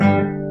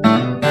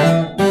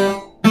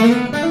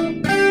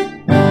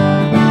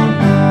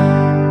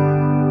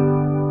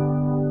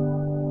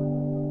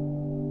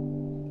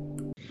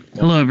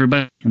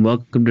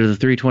welcome to the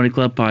 320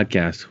 Club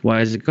podcast. Why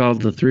is it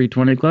called the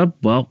 320 Club?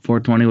 Well,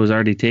 420 was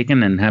already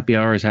taken and happy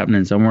hour is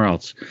happening somewhere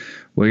else.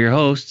 We're your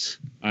hosts.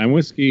 I'm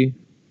Whiskey.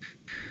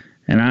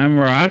 And I'm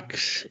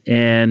Rox.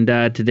 And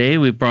today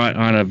we brought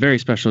on a very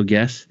special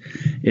guest.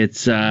 We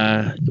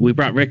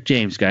brought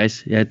RichJames,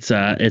 guys.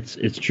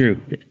 It's true.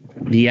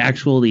 The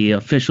official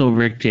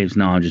RichJames.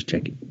 No, I'm just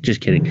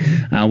kidding.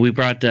 We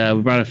brought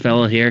a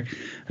fellow here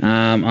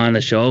on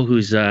the show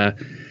who's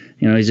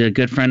he's a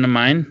good friend of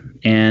mine,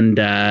 and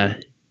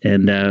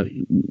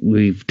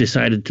we've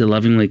decided to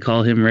lovingly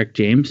call him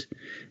RichJames.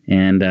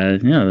 And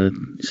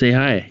say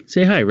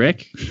hi,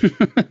 Rick.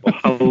 Well,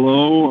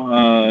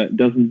 hello,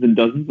 dozens and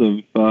dozens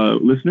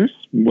of listeners.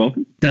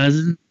 Welcome.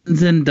 Dozens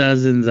and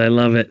dozens. I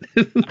love it.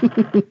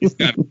 He's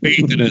got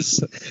faith in us.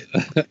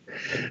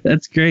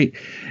 That's great.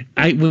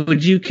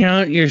 Would you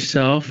count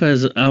yourself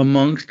as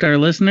amongst our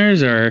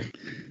listeners, or?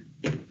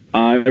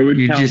 I would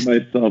count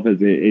myself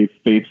as a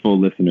faithful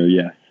listener.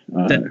 Yes.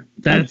 That's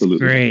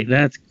absolutely. Great.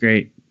 That's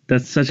great.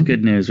 That's such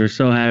good news. We're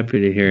so happy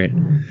to hear it.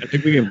 I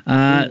think we have.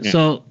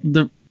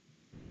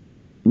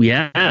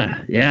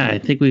 I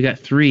think we got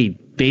 3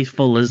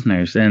 faithful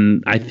listeners,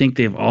 and I think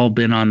they've all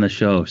been on the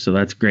show, so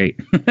that's great.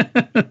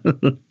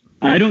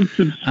 I don't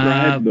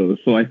subscribe though,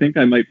 so I think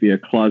I might be a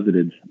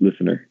closeted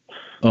listener.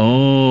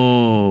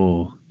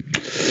 Oh,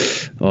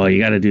 you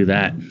got to do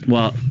that.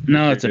 Well,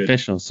 no, it's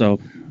official. So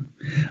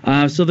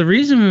the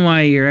reason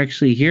why you're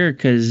actually here,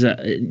 because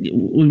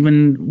we've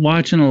been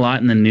watching a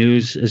lot in the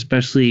news,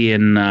 especially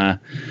in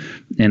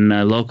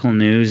local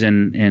news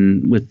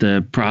and with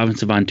the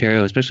province of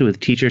Ontario, especially with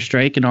teacher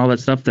strike and all that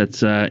stuff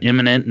that's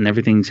imminent and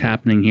everything's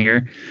happening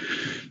here.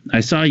 I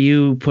saw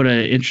you put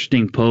an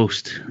interesting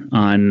post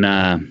on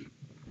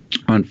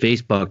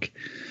Facebook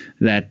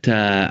that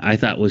I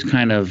thought was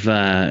kind of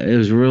it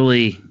was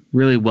really,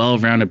 really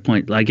well-rounded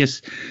point. I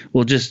guess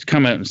we'll just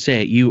come out and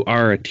say it. You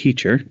are a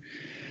teacher.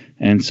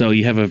 And so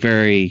you have a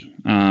very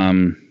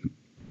kind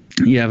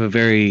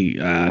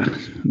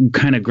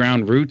of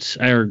ground roots,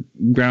 or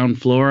ground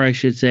floor, I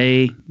should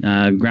say,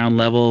 ground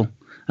level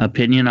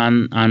opinion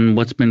on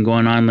what's been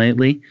going on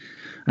lately.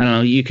 I don't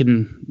know. You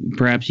can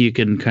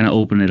kind of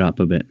open it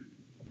up a bit.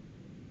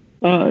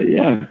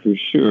 Yeah, for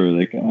sure.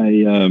 Like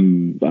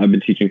I've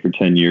been teaching for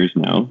 10 years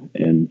now,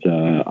 and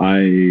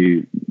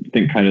I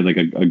think kind of like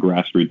a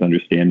grassroots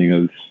understanding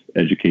of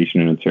education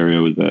in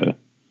Ontario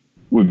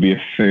would be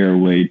a fair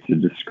way to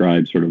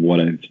describe sort of what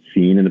I've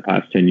seen in the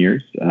past 10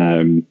 years.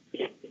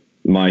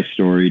 My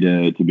story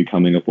to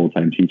becoming a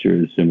full-time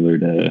teacher is similar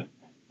to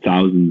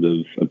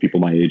thousands of people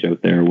my age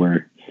out there,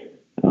 where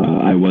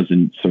I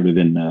wasn't sort of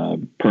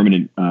in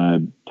permanent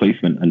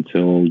placement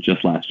until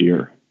just last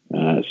year.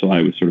 So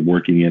I was sort of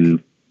working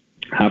in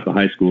half the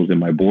high schools in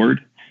my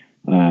board.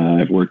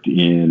 I've worked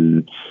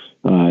in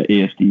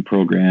ASD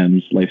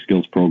programs, life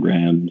skills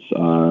programs,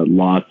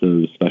 lots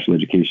of special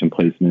education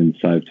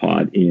placements. I've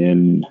taught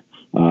in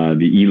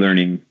the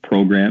e-learning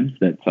programs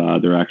that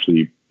they're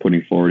actually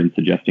putting forward and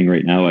suggesting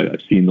right now.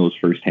 I've seen those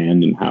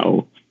firsthand and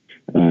how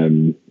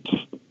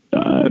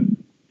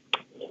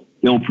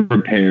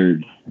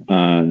ill-prepared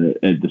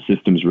the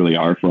systems really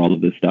are for all of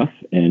this stuff.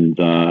 And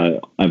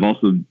I've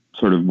also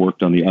sort of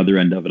worked on the other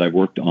end of it. I've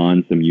worked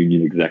on some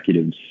union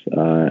executives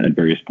at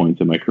various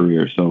points in my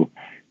career. So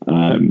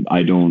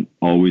I don't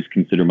always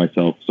consider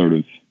myself sort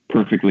of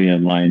perfectly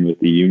in line with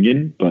the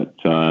union, but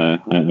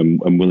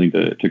I'm willing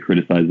to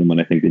criticize them when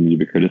I think they need to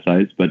be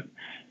criticized. But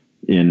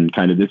in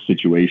kind of this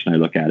situation, I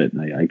look at it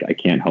and I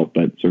can't help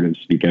but sort of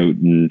speak out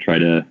and try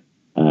to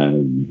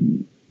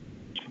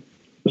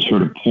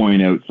sort of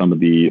point out some of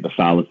the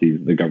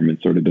fallacies the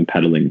government's sort of been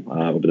peddling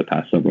over the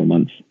past several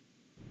months.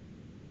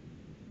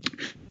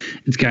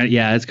 It's kind of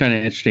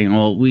interesting.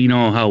 Well, we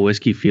know how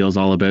Whiskey feels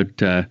all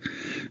about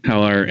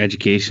how our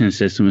education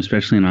system,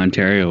 especially in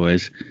Ontario,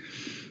 is.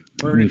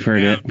 We've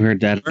heard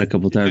that a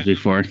couple times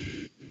before.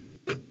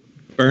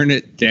 Burn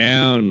it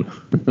down.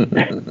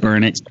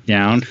 Burn it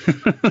down.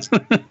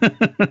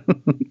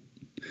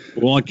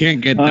 Well, I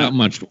can't get that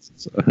much.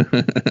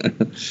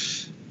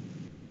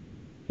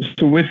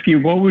 So, Whiskey,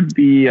 what would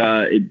be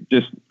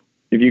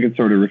if you could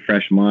sort of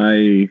refresh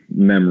my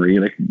memory,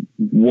 like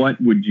what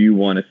would you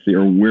want to see,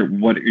 or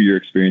what are your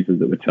experiences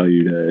that would tell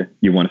you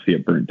you want to see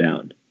it burnt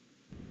down?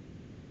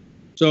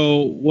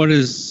 So what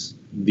is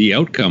the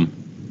outcome?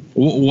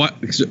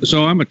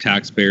 So I'm a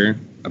taxpayer,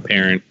 a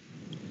parent.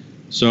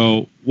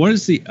 So what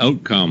is the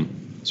outcome?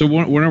 So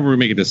whenever we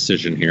make a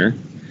decision here,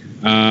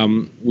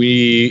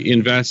 we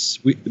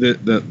invest,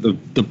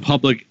 the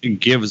public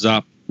gives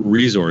up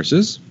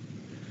resources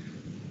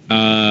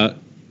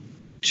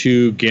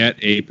to get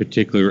a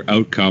particular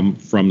outcome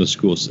from the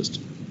school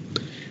system.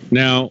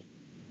 Now,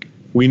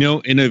 we know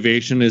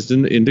innovation is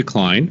in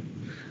decline.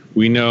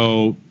 We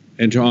know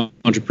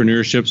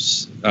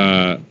entrepreneurships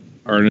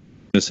are not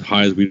as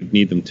high as we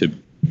need them to be.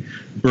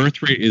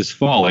 Birth rate is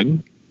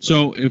falling.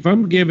 So if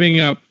I'm giving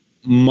up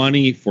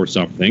money for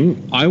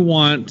something, I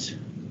want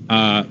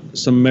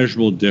some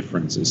measurable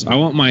differences. I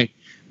want my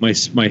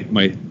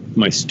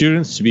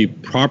students to be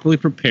properly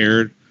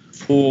prepared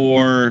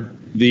for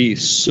the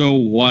so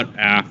what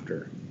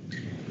after.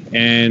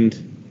 And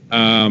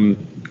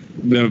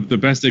the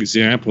best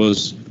example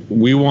is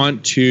we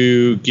want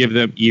to give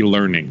them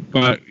e-learning,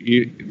 but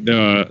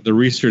the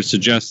research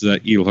suggests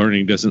that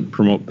e-learning doesn't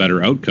promote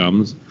better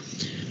outcomes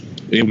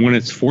when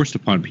it's forced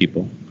upon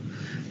people.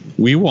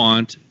 We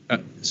want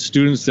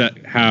students that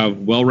have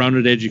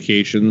well-rounded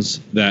educations,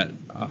 that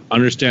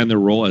understand their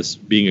role as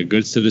being a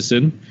good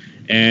citizen,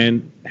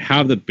 and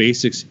have the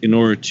basics in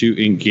order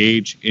to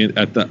engage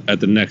at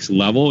the next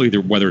level, either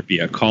whether it be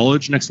a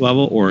college next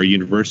level or a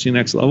university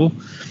next level.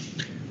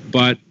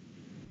 But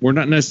we're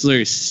not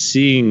necessarily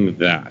seeing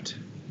that.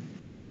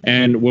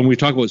 And when we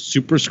talk about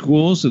super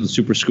schools and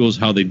super schools,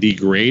 how they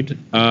degrade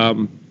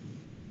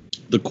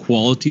the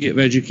quality of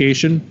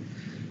education,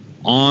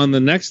 on the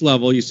next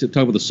level, you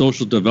talk about the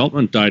social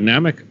development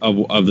dynamic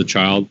of the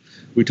child.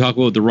 We talk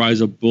about the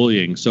rise of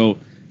bullying. So,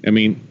 I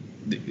mean,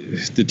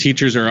 the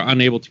teachers are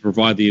unable to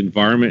provide the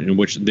environment in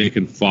which they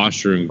can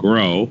foster and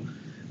grow.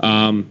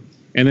 And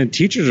then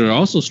teachers are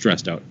also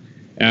stressed out.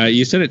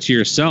 You said it to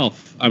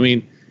yourself. I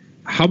mean,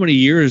 how many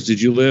years did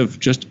you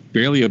live just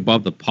barely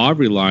above the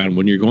poverty line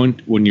when you're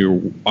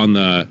on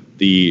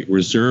the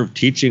reserve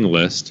teaching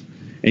list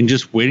and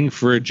just waiting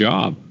for a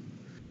job?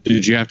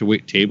 Did you have to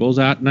wait tables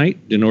at night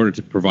in order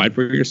to provide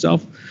for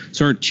yourself?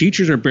 So our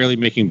teachers are barely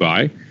making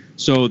by.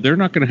 So they're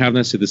not going to have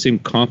necessarily the same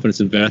confidence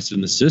invested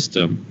in the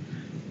system.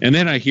 And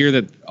then I hear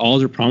that all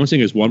they're promising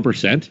is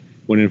 1%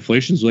 when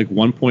inflation is like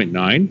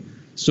 1.9.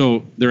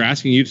 So they're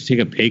asking you to take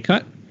a pay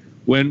cut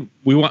when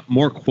we want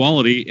more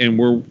quality, and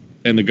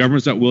the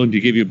government's not willing to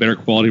give you better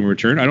quality in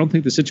return. I don't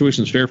think the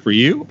situation is fair for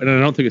you, and I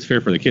don't think it's fair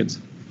for the kids.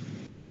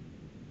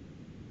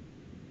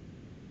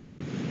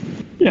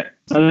 Yeah,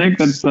 I think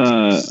that's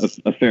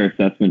a fair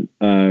assessment.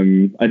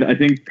 I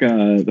think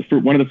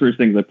one of the first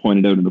things I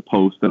pointed out in the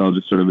post that I'll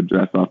just sort of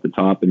address off the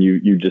top, and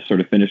you just sort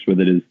of finished with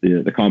it, is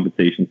the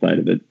compensation side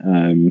of it.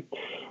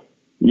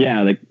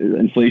 Yeah, like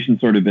inflation's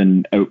sort of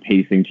been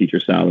outpacing teacher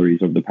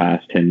salaries over the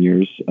past 10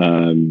 years.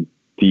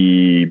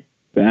 The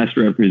best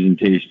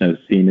representation I've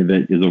seen of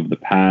it is over the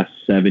past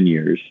 7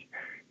 years.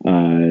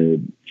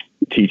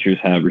 Teachers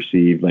have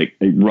received like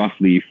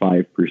roughly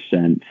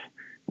 5%.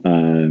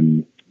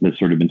 That's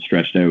sort of been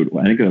stretched out.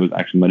 I think that was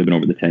actually might have been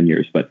over the 10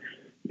 years, but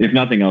if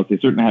nothing else, they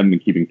certainly haven't been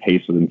keeping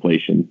pace with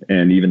inflation.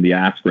 And even the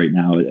ask right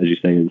now, as you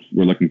say, is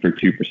we're looking for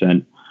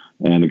 2%,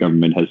 and the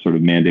government has sort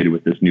of mandated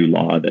with this new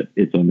law that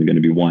it's only going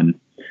to be 1%.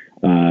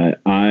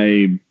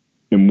 I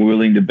am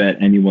willing to bet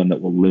anyone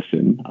that will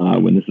listen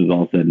when this is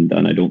all said and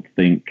done, I don't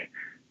think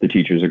the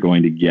teachers are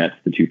going to get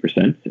the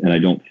 2%, and I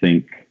don't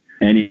think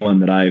anyone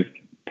that I've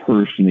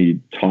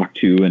personally talked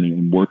to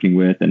and working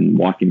with and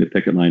walking the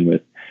picket line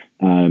with,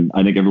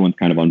 I think everyone's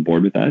kind of on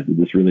board with that.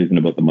 This really isn't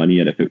about the money.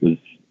 And if it was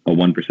a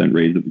 1%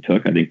 raise that we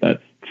took, I think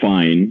that's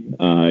fine.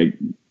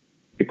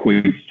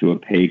 Equates to a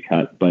pay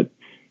cut, but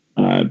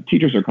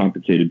teachers are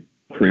compensated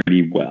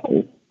pretty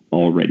well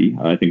already.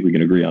 I think we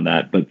can agree on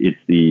that. But it's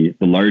the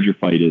larger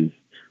fight is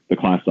the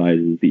class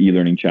sizes, the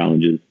e-learning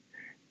challenges,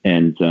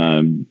 and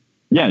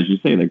yeah, as you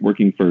say, like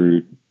working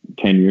for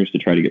 10 years to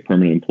try to get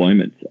permanent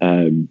employment.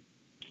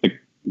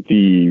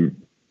 The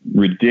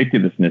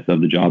ridiculousness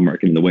of the job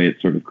market and the way it's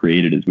sort of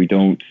created is we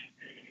don't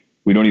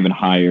even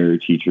hire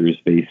teachers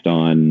based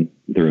on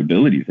their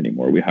abilities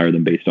anymore. We hire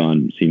them based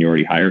on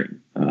seniority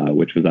hiring,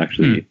 which was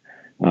actually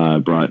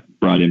brought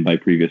in by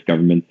previous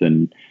governments.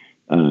 And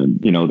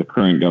the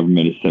current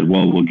government has said,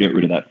 well, we'll get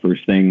rid of that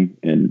first thing.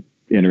 And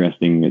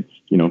interesting, it's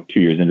 2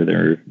 years into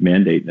their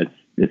mandate, and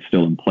it's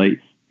still in place.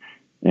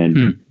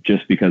 And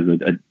just because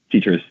a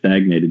teacher is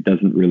stagnated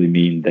doesn't really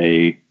mean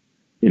they,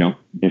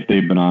 if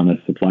they've been on a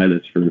supply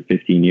list for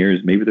 15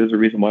 years, maybe there's a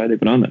reason why they've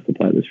been on that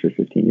supply list for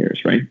 15 years,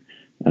 right?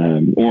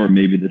 Or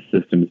maybe the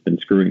system has been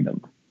screwing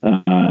them.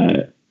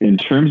 In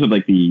terms of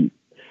like the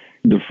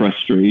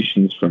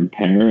frustrations from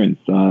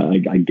parents, I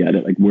get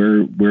it. Like,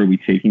 where are we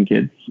taking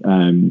kids?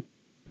 Are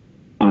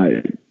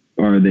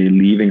they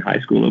leaving high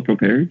school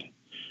ill-prepared?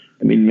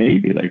 I mean,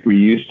 maybe. Like, we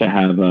used to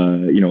have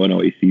an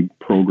OAC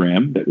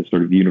program that was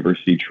sort of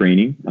university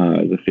training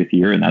as a fifth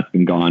year, and that's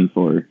been gone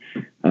for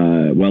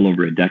well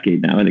over a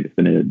decade now. I think it's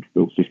been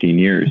about 15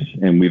 years,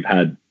 and we've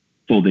had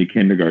full-day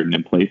kindergarten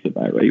in place of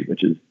that, right?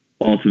 Which is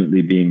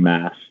ultimately being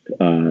masked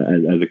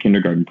as a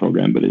kindergarten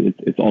program, but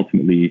it's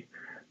ultimately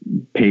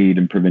paid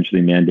and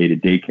provincially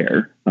mandated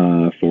daycare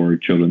for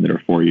children that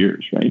are 4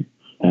 years, right?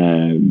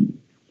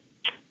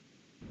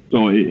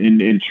 So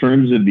in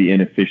terms of the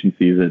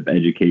inefficiencies of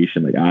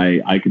education, like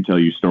I could tell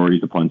you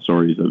stories upon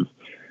stories of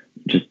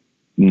just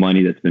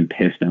money that's been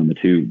pissed down the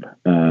tube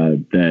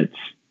that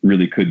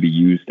really could be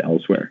used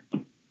elsewhere.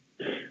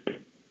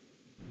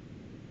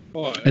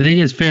 I think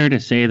it's fair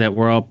to say that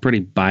we're all pretty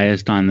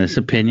biased on this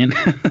opinion.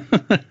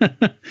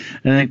 I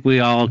think we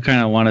all kind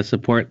of want to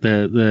support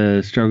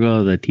the struggle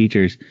of the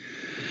teachers.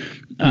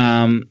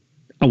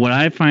 What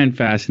I find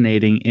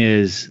fascinating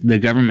is the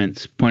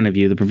government's point of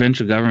view, the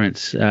provincial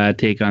government's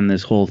take on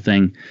this whole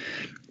thing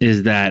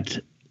is that,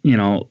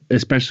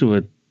 especially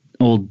with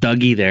old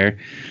Dougie there,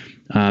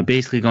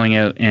 basically going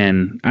out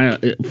and,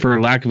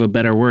 for lack of a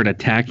better word,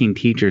 attacking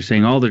teachers,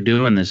 saying all they're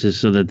doing this is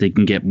so that they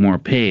can get more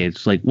pay.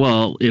 It's like,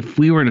 well, if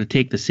we were to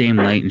take the same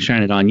light and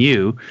shine it on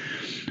you,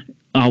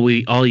 all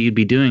you'd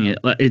be doing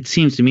it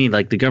seems to me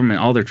like the government,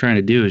 all they're trying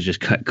to do is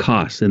just cut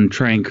costs and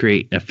try and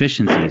create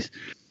efficiencies.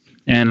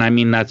 And I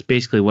mean, that's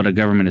basically what a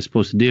government is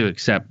supposed to do,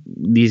 except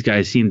these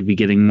guys seem to be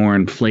getting more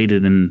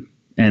inflated and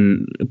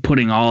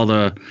putting all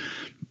the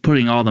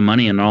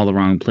money in all the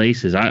wrong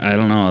places. I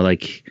don't know,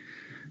 like,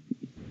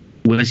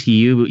 Whiskey,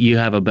 you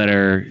have a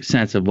better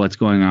sense of what's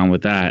going on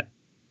with that.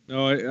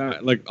 No,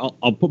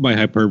 I'll put my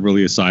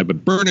hyperbole aside,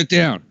 but burn it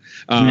down.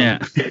 Yeah.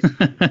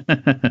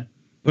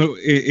 But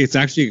it's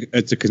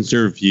a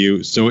conservative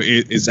view. So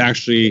it's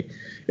actually,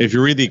 if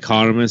you read The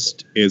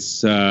Economist,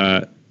 it's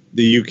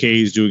the UK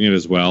is doing it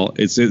as well.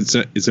 It's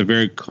a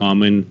very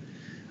common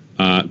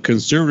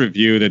conservative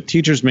view that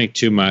teachers make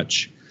too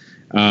much.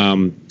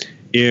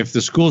 If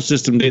the school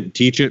system didn't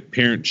teach it,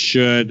 parents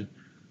should.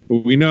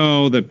 But we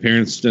know that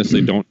parents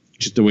necessarily don't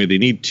teach it the way they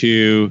need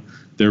to.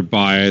 They're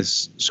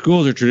biased.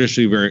 Schools are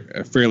traditionally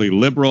fairly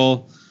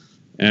liberal,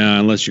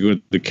 unless you go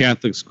to the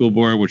Catholic school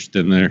board, which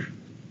then they're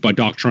but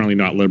doctrinally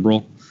not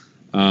liberal.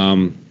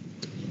 But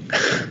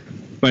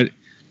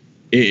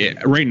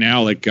right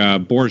now, like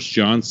Boris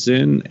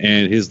Johnson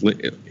and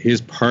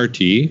his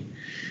party,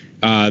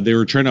 they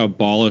were trying to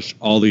abolish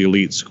all the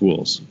elite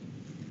schools.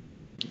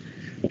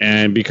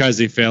 And because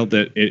they felt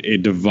that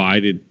it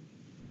divided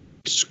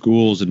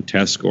schools and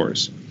test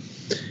scores.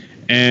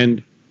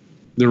 And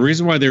the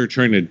reason why they were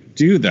trying to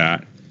do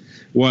that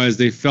was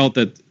they felt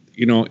that,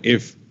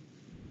 if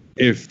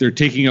they're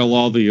taking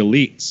all the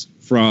elites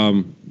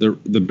from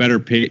the better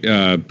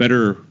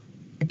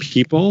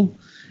people,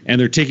 and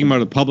they're taking them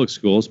out of public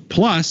schools,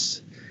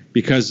 plus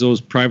because those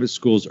private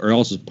schools are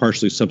also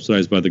partially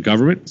subsidized by the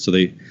government, so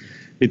they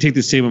take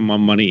the same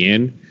amount of money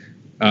in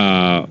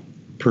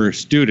per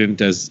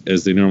student as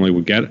they normally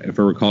would get, if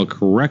I recall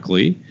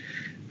correctly,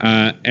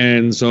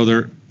 and so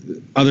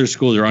other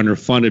schools are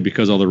underfunded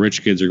because all the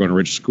rich kids are going to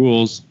rich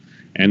schools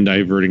and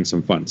diverting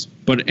some funds.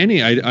 But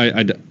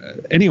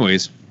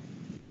anyways,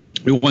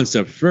 one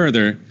step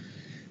further.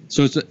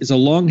 So it's a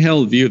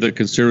long-held view that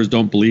conservatives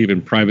don't believe in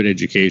private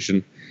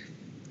education.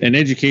 And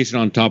education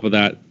on top of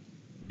that,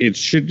 it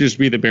should just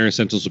be the bare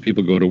essentials so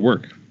people go to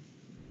work.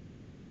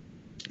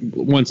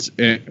 Once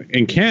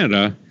in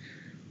Canada,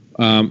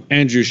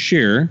 Andrew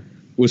Scheer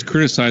was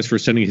criticized for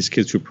sending his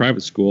kids to a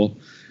private school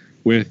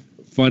with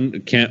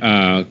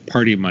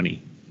party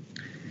money.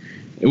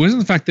 It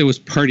wasn't the fact that it was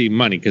party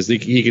money, because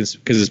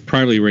it's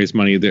privately raised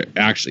money that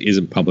actually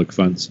isn't public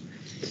funds.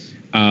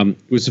 It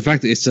was the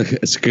fact that it's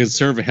a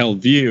conservative held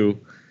view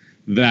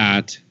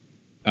that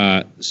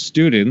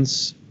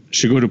students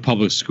should go to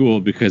public school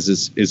because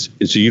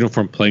it's a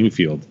uniform playing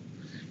field.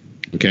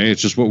 Okay,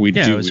 it's just what we do.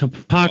 Yeah, it was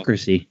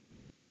hypocrisy.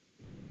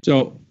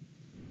 So,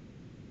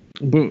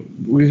 but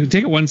we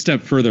take it one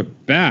step further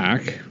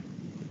back.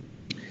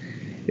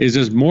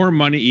 Does more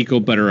money equal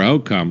better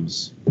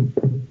outcomes?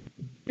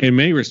 In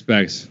many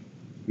respects,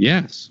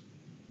 yes.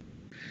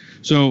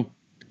 So,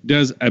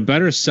 does a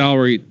better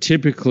salary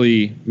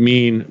typically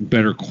mean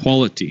better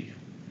quality?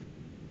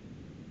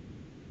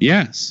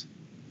 Yes.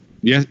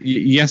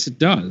 Yes, it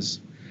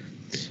does.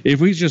 If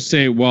we just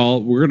say,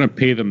 well, we're going to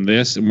pay them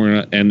this, and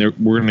we're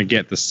going to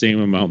get the same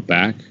amount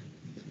back,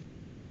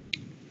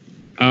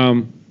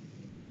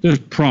 there's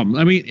a problem.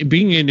 I mean,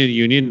 being in a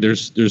union,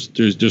 there's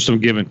some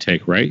give and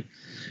take, right?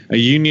 A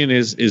union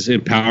is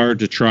empowered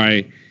to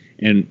try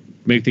and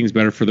make things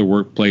better for the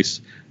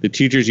workplace. The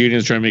teachers' union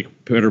is trying to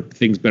make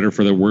things better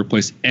for the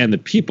workplace and the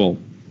people,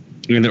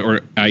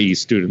 i.e.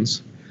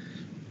 students.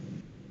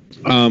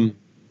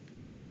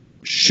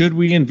 Should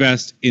we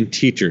invest in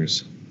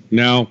teachers?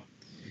 Now,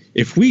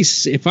 if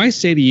I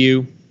say to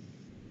you,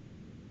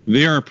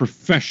 they are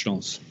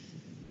professionals,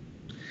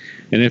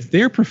 and if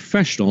they're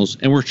professionals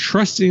and we're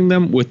trusting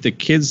them with the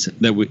kids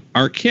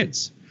our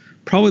kids,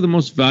 probably the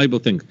most valuable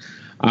thing,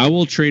 I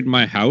will trade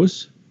my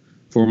house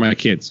for my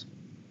kids.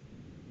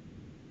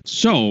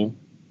 So,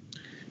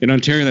 in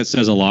Ontario, that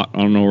says a lot. I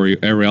don't know where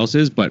everywhere else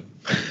is, but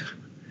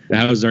the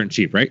houses aren't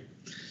cheap, right?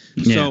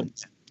 Yeah. So,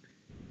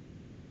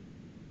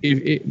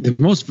 the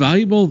most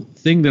valuable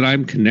thing that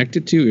I'm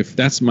connected to, if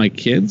that's my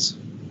kids,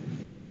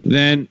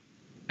 then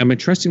I'm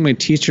entrusting my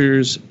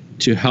teachers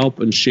to help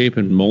and shape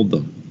and mold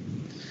them.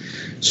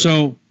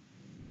 So,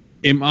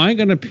 am I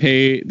going to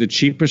pay the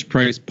cheapest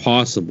price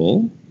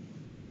possible,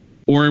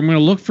 or I'm going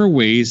to look for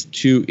ways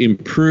to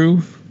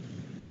improve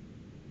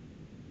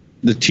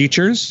the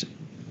teachers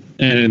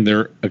and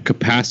their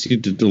capacity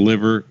to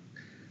deliver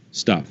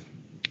stuff?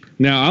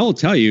 Now, I will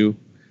tell you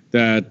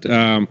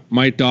that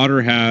my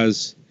daughter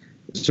has,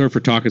 sorry for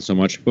talking so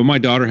much, but my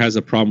daughter has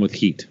a problem with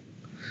heat.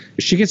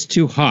 If she gets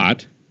too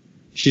hot,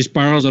 she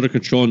spirals out of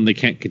control and they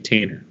can't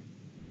contain her.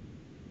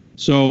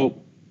 So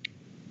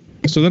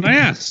then I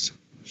asked.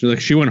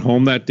 She went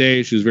home that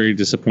day. She was very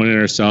disappointed in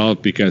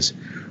herself because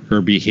her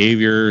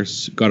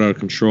behaviors got out of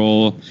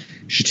control.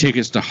 She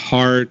takes it to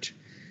heart,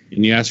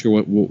 and you ask her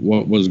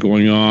what was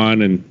going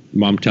on, and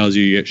mom tells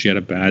you she had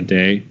a bad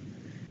day.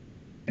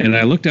 And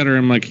I looked at her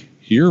and I'm like,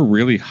 you're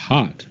really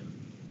hot.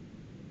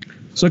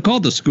 So I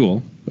called the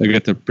school. I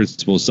got the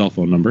principal's cell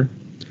phone number.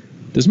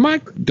 Does my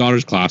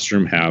daughter's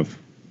classroom have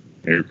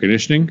air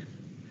conditioning?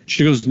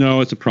 She goes,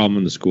 no, it's a problem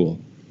in the school.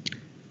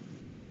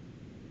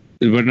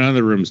 But none of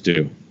the rooms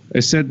do. I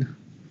said,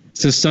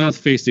 it's a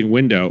south-facing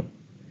window,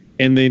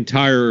 and the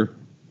entire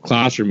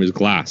classroom is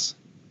glass.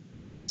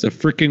 It's a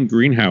freaking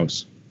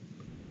greenhouse.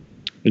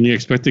 And you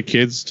expect the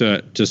kids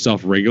to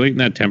self-regulate in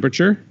that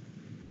temperature?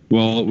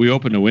 Well, we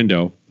opened a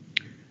window.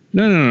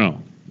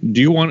 No.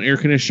 Do you want an air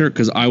conditioner?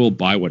 Because I will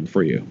buy one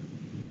for you.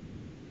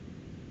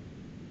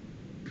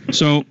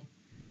 So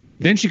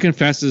then she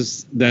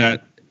confesses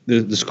that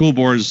the school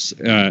boards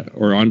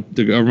or on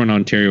the government of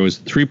Ontario is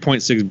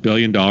 $3.6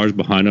 billion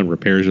behind on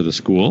repairs of the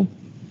school.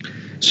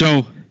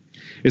 So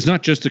it's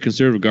not just the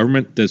Conservative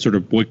government that's sort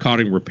of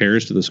boycotting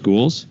repairs to the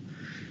schools.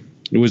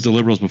 It was the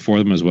Liberals before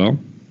them as well.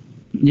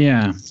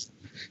 Yeah.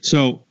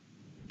 So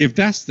if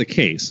that's the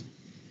case,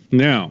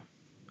 now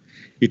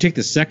you take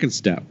the second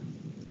step.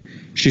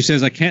 She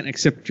says, I can't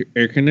accept your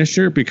air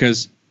conditioner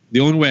because the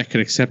only way I can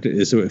accept it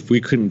is if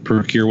we couldn't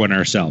procure one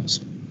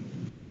ourselves.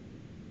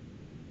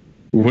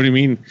 What do you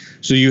mean?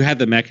 So you had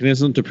the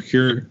mechanism to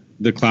procure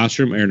the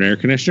classroom or an air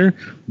conditioner,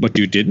 but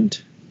you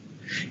didn't?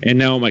 And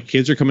now my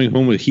kids are coming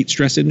home with heat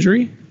stress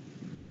injury?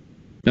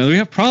 Now we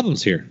have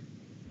problems here.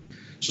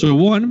 So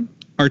one,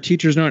 our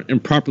teachers aren't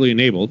improperly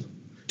enabled.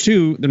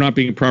 Two, they're not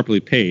being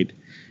properly paid.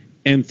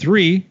 And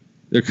three,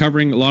 they're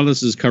covering, a lot of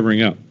this is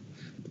covering up.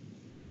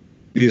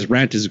 This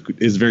rant is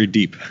very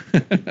deep.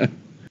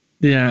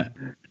 Yeah.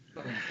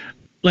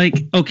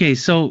 Like, okay,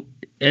 so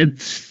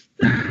it's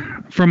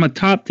from a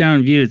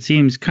top-down view, it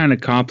seems kind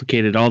of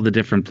complicated, all the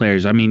different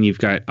players. I mean, you've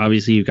got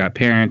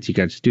parents, you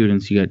got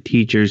students, you got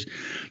teachers,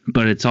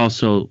 but it's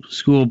also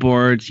school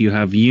boards, you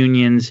have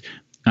unions,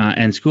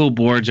 and school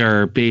boards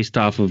are based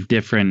off of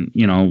different,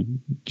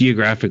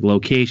 geographic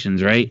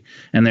locations, right?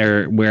 And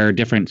they're where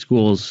different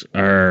schools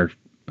are.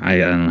 I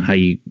don't know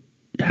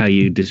how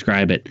you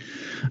describe it.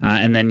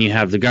 And then you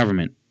have the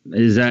government.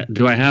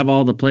 Do I have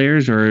all the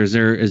players, or is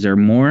there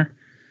more?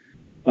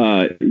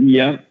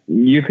 Yeah,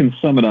 you can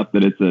sum it up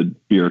that it's a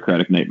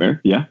bureaucratic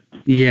nightmare. Yeah.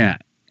 Yeah.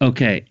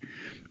 Okay.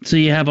 So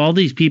you have all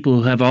these people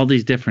who have all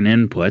these different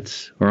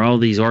inputs, or all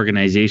these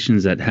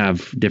organizations that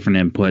have different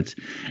inputs.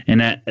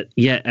 And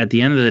yet at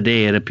the end of the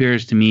day, it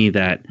appears to me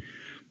that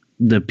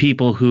the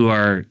people who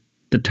are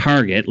the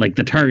target, like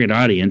the target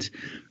audience,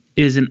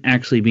 isn't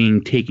actually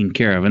being taken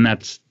care of. And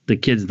that's the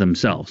kids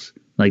themselves.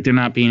 Like, they're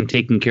not being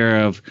taken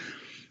care of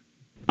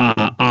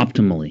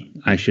optimally,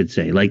 I should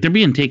say. Like, they're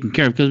being taken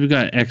care of because we've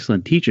got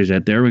excellent teachers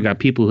out there. We've got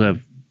people who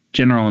have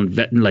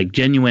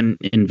genuine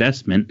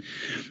investment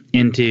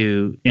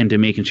into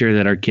making sure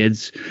that our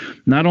kids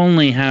not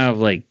only have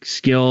like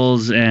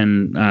skills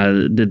and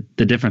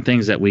the different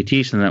things that we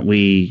teach them, that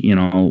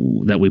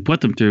we put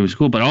them through in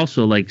school, but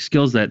also like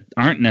skills that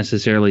aren't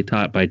necessarily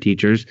taught by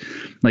teachers,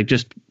 like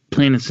just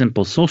plain and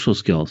simple social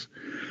skills.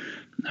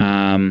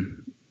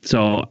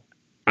 So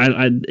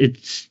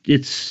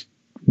it's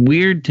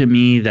weird to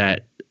me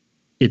that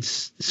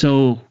it's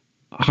so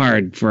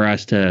hard for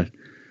us to,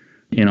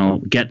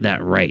 get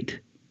that right.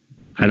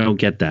 I don't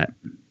get that.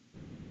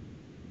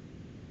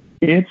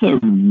 It's a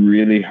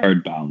really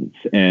hard balance,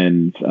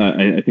 and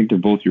I think to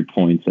both your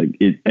points, like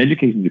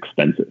education is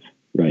expensive,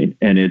 right?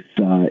 And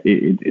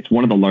it's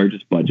one of the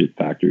largest budget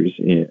factors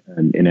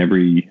in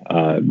every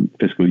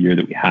fiscal year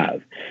that we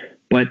have.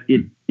 But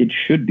it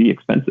should be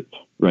expensive,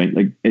 right?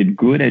 Like, a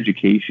good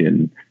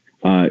education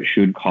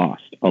should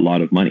cost a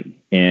lot of money,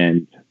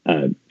 and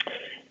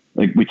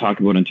like we talk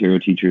about Ontario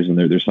teachers, and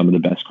they're some of the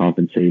best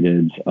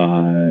compensated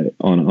on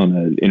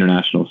an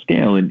international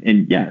scale.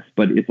 And yes,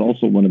 but it's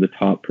also one of the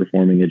top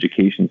performing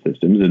education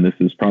systems. And this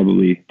is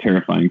probably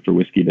terrifying for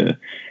Whiskey to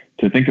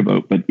think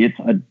about, but it's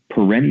a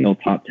perennial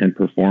top 10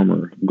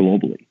 performer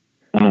globally.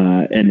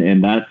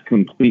 And that's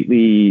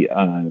completely,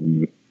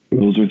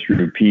 those are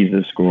through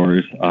PISA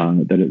scores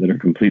that are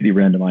completely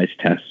randomized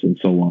tests and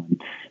so on.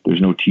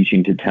 There's no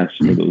teaching to test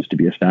for those to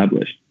be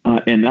established.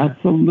 And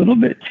that's a little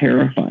bit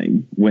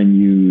terrifying when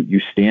you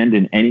stand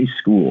in any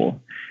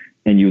school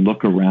and you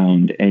look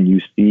around and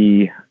you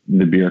see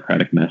the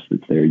bureaucratic mess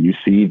that's there. You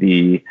see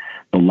the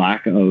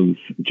lack of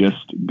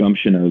just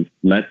gumption of,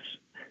 let's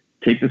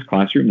take this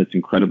classroom that's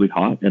incredibly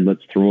hot and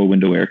let's throw a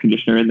window air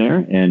conditioner in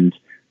there. And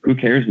who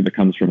cares if it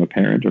comes from a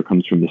parent or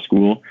comes from the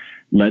school?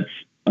 Let's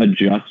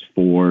adjust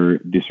for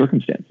the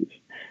circumstances.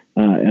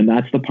 And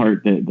that's the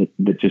part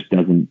that just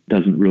doesn't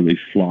really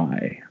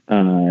fly.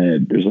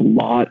 There's a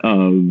lot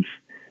of,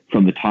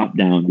 from the top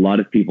down, a lot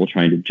of people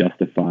trying to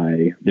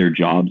justify their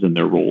jobs and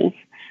their roles.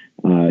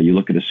 You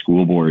look at a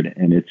school board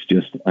and it's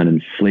just an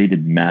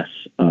inflated mess.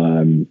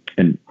 And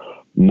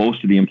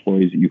most of the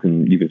employees that you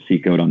can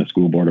seek out on a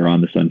school board are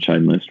on the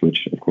sunshine list,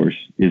 which of course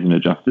isn't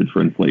adjusted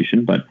for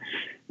inflation. But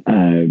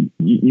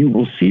you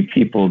will see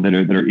people that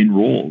are in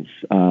roles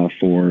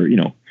for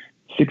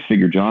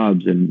six-figure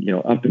jobs and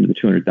up into the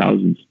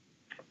 200,000s.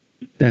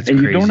 That's and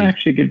crazy. You don't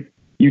actually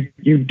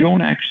you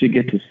don't actually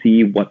get to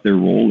see what their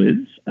role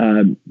is.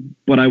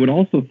 But I would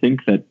also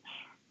think that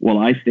while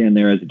I stand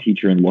there as a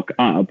teacher and look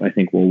up, I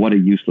think, well, what a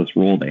useless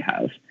role they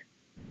have.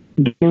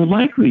 They're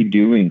likely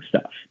doing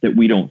stuff that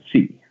we don't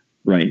see,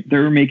 right?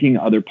 They're making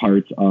other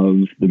parts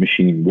of the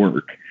machine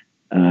work.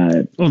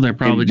 They're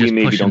probably just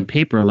pushing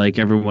paper like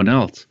everyone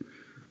else.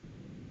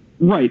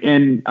 Right,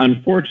 and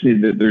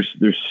unfortunately,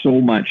 there's so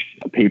much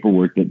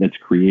paperwork that's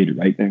created,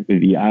 right?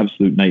 The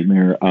absolute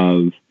nightmare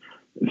of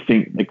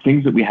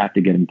things that we have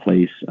to get in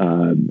place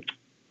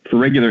for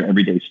regular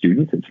everyday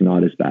students. It's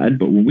not as bad,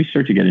 but when we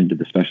start to get into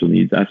the special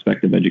needs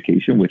aspect of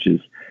education, which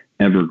is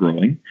ever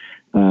growing,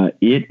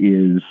 it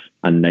is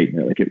a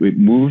nightmare. Like it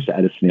moves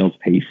at a snail's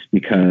pace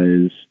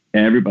because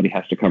everybody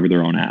has to cover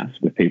their own ass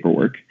with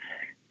paperwork,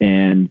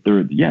 and there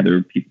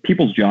are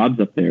people's jobs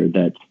up there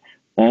that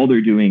all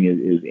they're doing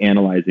is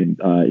analyzing,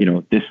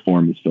 this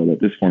form is filled out,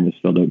 this form is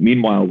filled out.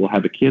 Meanwhile, we'll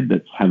have a kid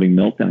that's having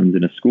meltdowns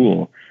in a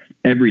school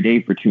every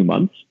day for 2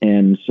 months,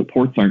 and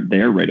supports aren't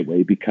there right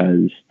away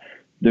because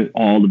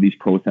all of these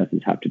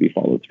processes have to be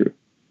followed through.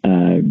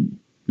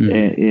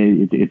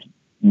 It's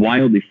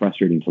wildly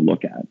frustrating to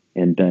look at.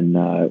 And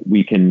then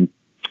we can,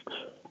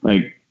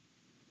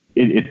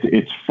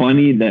 it's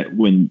funny that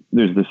when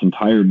there's this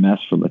entire mess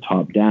from the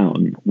top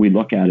down, we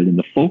look at it and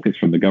the focus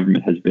from the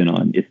government has been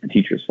on it's the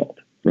teacher's fault.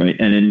 Right.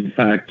 And in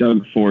fact,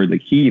 Doug Ford,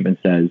 he even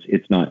says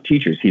it's not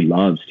teachers. He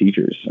loves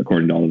teachers,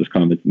 according to all of his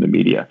comments in the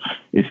media.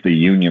 It's the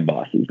union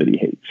bosses that he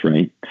hates.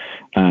 Right.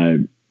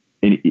 And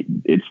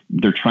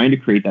they're trying to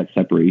create that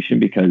separation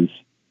because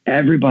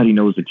everybody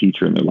knows a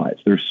teacher in their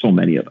lives. There's so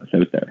many of us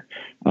out there.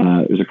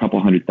 There's a couple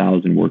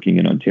 100,000 working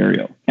in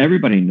Ontario.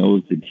 Everybody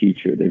knows the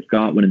teacher. They've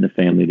got one in the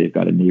family. They've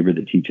got a neighbor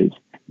that teaches.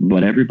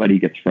 But everybody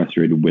gets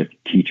frustrated with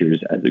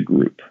teachers as a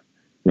group.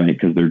 Right.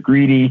 Because they're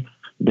greedy.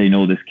 They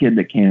know this kid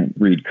that can't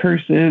read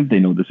cursive. They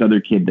know this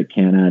other kid that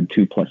can't add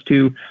 2 +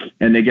 2,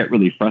 and they get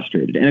really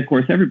frustrated. And of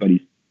course,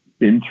 everybody's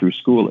been through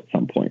school at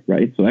some point,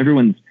 right? So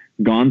everyone's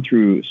gone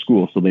through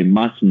school, so they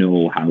must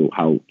know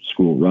how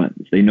school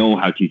runs. They know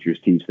how teachers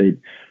teach.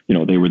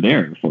 They were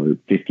there for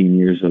 15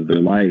 years of their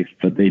life,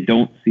 but they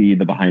don't see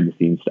the behind the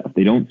scenes stuff.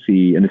 They don't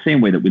see, in the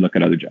same way that we look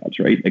at other jobs,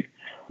 right? Like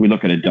we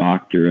look at a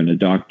doctor, and a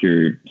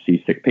doctor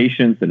sees sick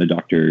patients, and a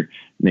doctor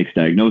makes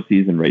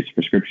diagnoses and writes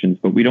prescriptions,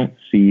 but we don't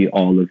see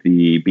all of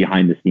the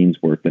behind the scenes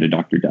work that a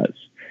doctor does.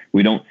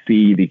 We don't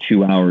see the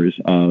 2 hours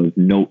of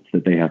notes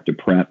that they have to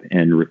prep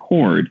and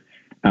record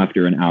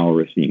after an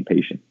hour of seeing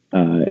patients.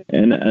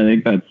 And I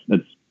think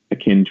that's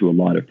akin to a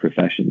lot of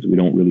professions. We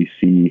don't really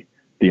see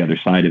the other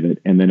side of it.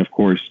 And then, of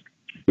course,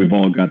 we've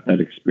all got that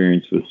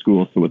experience with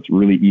school, so it's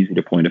really easy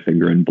to point a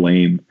finger and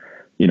blame,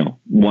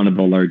 one of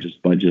the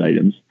largest budget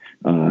items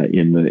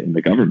in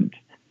the government.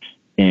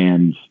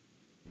 And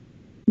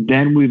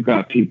then we've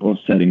got people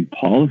setting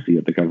policy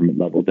at the government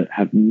level that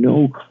have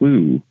no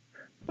clue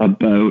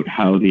about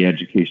how the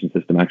education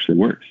system actually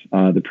works.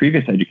 The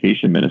previous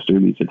education minister,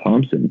 Lisa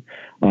Thompson,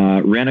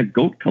 ran a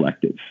goat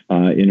collective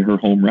in her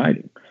home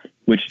riding,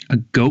 which a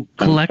goat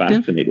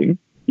collective? Fascinating.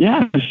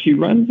 Yeah, she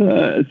runs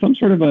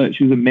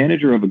she's a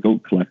manager of a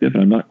goat collective,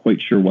 and I'm not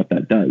quite sure what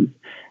that does.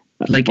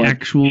 Like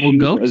actual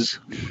goats?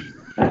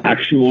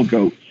 Actual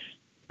goats.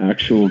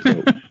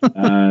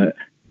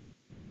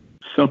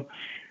 So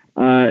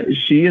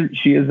she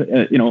is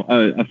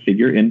a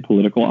figure in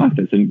political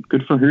office, and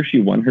good for her. She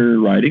won her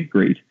riding,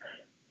 great.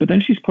 But then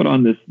she's put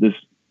on this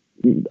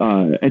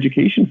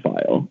education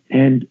file,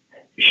 and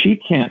she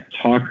can't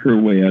talk her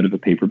way out of a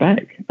paper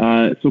bag.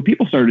 So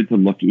people started to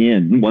look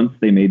in once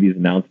they made these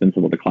announcements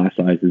about the class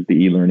sizes,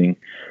 the e-learning.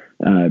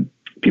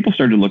 People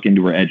started to look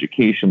into her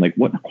education, like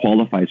what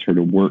qualifies her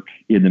to work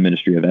in the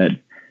Ministry of Ed.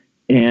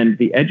 And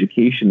the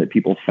education that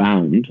people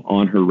found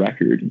on her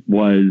record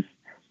was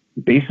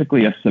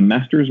basically a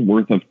semester's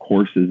worth of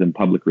courses in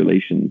public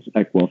relations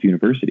at Guelph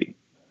University.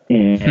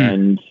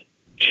 And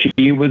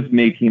she was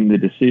making the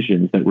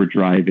decisions that were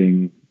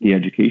driving the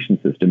education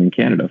system in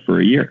Canada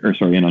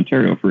in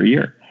Ontario for a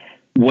year.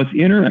 What's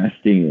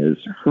interesting is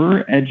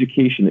her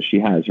education that she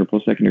has, her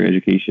post-secondary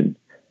education,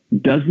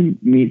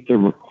 doesn't meet the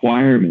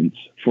requirements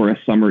for a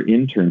summer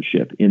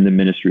internship in the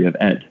Ministry of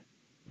Ed.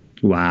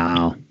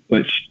 Wow.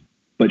 But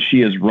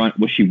she was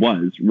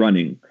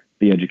running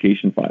the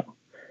education file.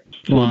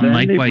 So well, and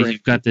likewise,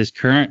 you've got this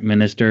current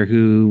minister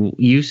who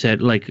you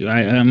said,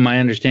 my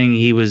understanding,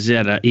 he was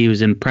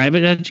in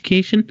private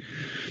education.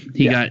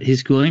 He got his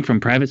schooling from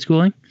private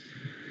schooling.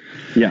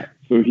 Yeah,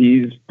 so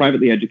he's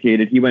privately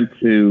educated. He went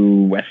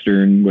to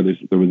Western, where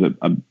there was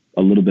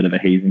a little bit of a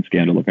hazing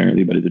scandal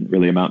apparently, but it didn't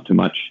really amount to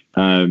much.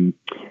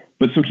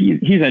 But so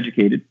he's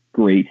educated,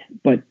 great,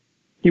 but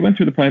he went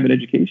through the private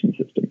education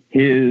system.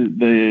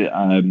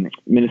 The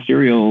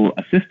ministerial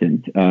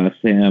assistant,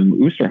 Sam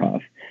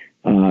Oosterhoff,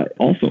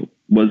 also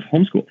was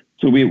homeschooled.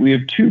 So we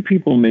have two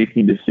people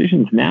making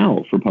decisions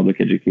now for public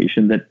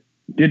education that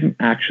didn't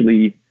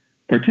actually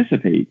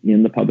participate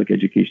in the public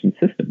education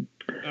system.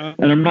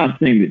 And I'm not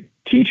saying that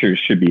teachers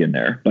should be in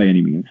there by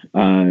any means,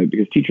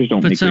 because teachers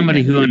don't. But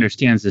somebody who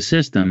understands the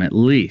system, at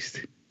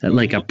least, that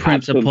like a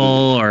principal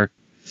or.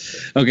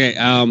 Okay.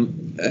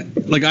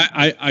 Like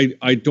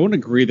I don't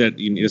agree that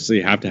you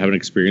necessarily have to have an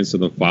experience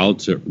in the field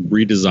to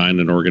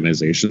redesign an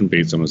organization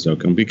based on its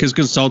outcome, because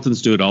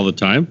consultants do it all the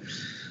time.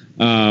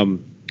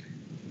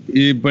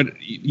 But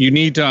you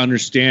need to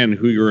understand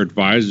who your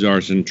advisors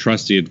are and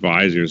trust the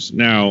advisors.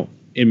 Now,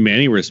 in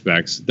many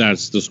respects,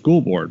 that's the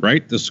school board,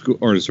 right? The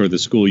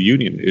school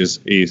union is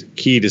a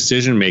key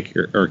decision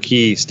maker or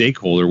key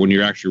stakeholder when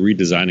you're actually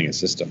redesigning a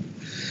system.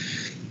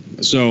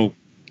 So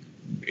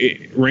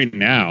right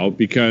now,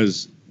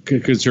 because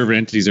conservative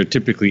entities are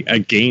typically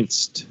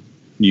against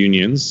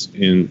unions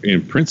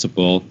in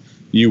principle,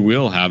 you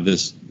will have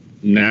this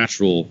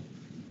natural,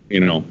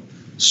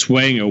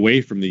 swaying away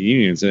from the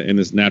unions in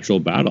this natural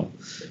battle.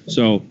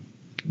 So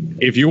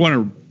if you want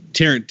to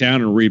tear it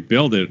down and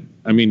rebuild it,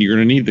 I mean, you're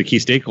going to need the key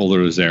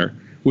stakeholders there,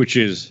 which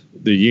is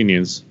the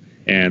unions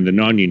and the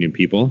non-union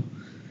people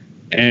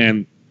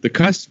and the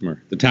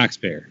customer, the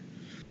taxpayer.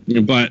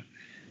 But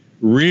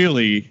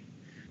really,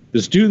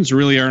 the students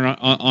really are not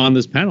on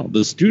this panel.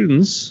 The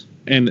students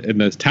and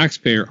the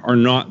taxpayer are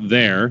not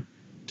there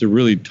to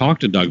really talk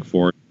to Doug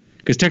Ford,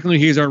 because technically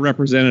he's our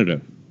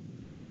representative.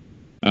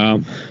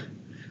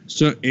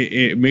 So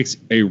it makes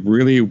a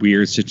really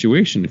weird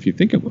situation if you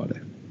think about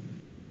it.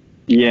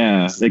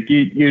 Yeah, like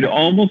you'd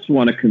almost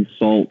want to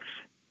consult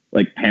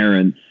like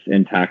parents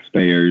and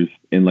taxpayers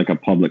in like a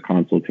public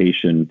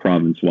consultation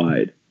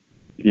province-wide.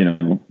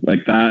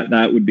 Like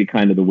that would be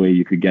kind of the way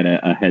you could get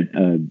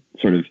a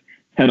sort of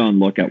head-on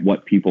look at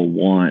what people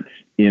want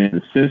in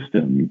the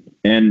system.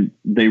 And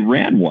they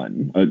ran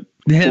one.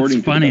 That's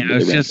funny. I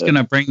was just going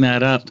to bring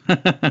that up.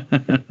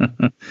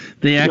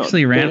 They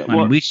actually ran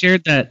one. We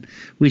shared that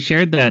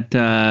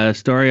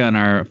story on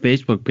our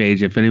Facebook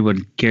page. If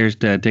anyone cares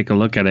to take a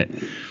look at it,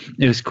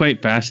 it was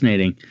quite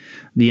fascinating.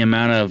 The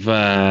amount of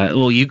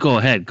well, you go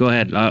ahead.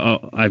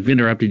 I've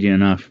interrupted you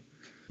enough.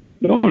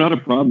 No, not a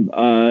problem.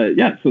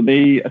 So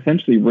they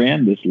essentially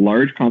ran this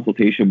large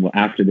consultation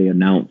after they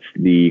announced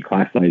the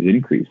class size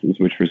increases,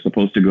 which were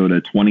supposed to go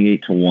to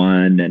 28 to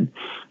 1 and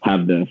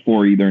have the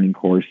 4 e-learning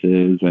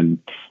courses. And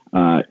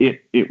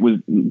it was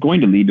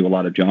going to lead to a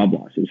lot of job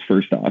losses,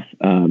 first off.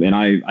 And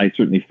I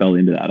certainly fell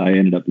into that. I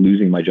ended up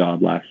losing my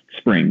job last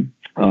spring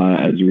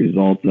as a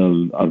result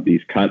of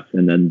these cuts,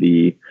 and then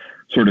the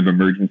sort of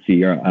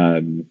emergency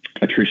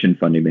attrition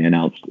funding they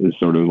announced is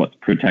sort of what's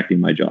protecting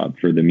my job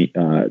for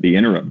the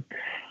interim.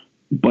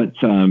 But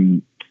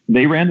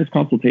they ran this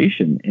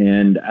consultation,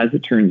 and as it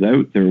turns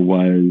out, there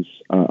was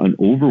an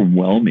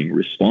overwhelming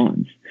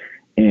response,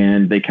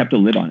 and they kept a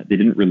lid on it. They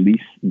didn't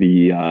release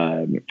the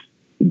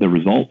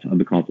results of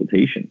the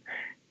consultation,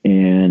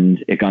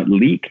 and it got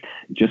leaked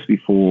not just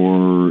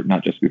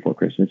before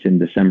Christmas, in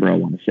December, I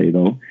want to say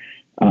though,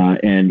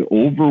 and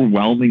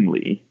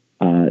overwhelmingly,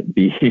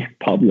 the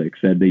public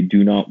said they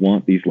do not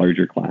want these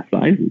larger class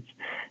sizes.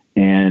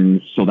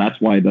 And so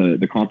that's why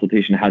the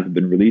consultation hasn't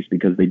been released,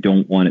 because they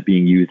don't want it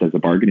being used as a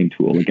bargaining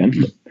tool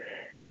against them.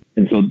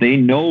 And so they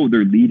know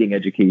they're leading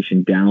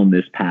education down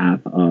this path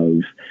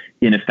of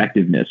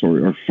ineffectiveness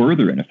or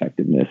further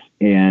ineffectiveness.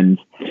 And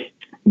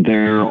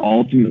they're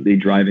ultimately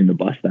driving the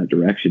bus that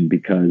direction,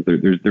 because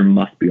there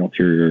must be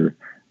ulterior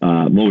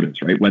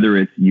motives, right? Whether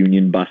it's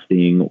union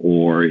busting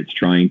or it's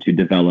trying to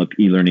develop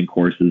e-learning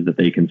courses that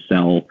they can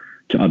sell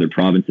to other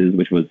provinces,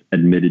 which was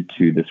admitted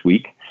to this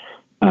week.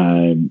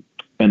 And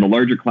the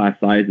larger class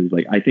sizes,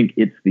 like, I think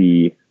it's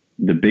the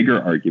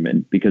bigger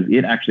argument, because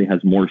it actually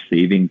has more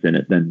savings in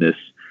it than this,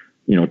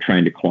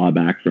 trying to claw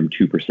back from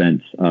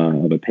 2%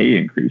 of a pay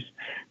increase.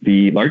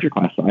 The larger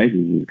class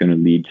sizes is going to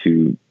lead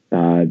to,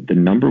 the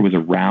number was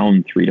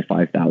around 3,000 to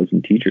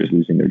 5,000 teachers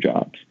losing their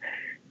jobs.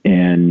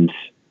 And,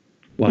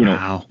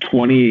 wow.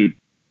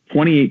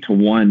 28 to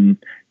 1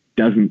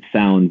 doesn't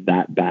sound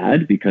that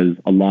bad, because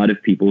a lot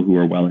of people who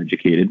are well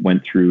educated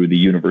went through the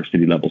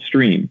university level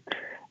stream.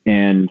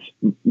 And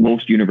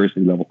most university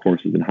level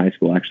courses in high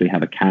school actually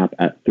have a cap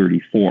at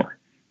 34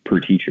 per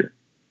teacher.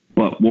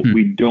 But what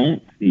we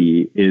don't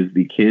see is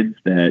the kids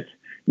that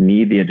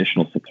need the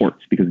additional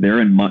supports, because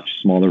they're in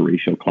much smaller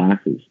ratio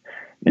classes.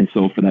 And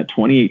so for that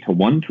 28 to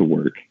 1 to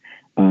work,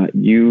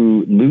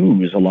 you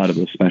lose a lot of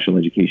those special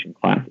education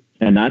classes.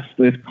 And that's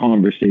the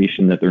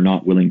conversation that they're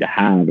not willing to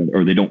have,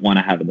 or they don't want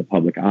to have in the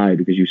public eye,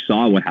 because you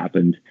saw what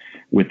happened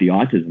with the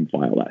autism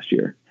file last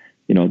year.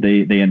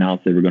 They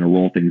announced they were going to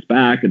roll things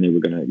back, and they were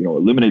going to,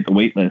 eliminate the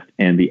wait list,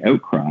 and the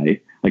outcry,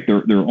 like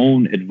their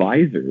own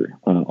advisor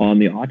on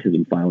the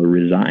autism file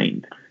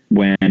resigned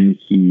when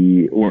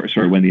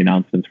the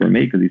announcements were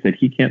made, because he said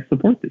he can't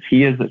support this.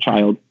 He is a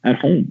child at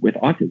home with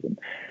autism,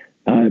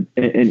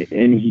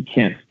 and he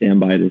can't stand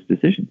by those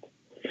decisions.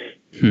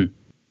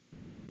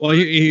 Well,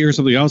 here's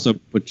something else I'll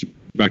put you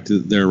back to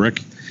there,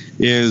 Rick,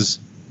 is,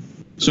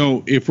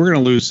 so if we're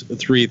going to lose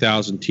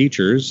 3,000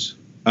 teachers,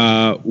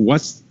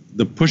 what's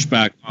the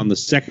pushback on the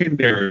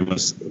secondary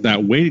list,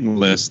 that waiting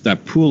list,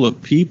 that pool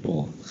of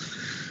people?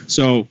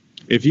 So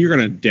if you're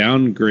going to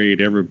downgrade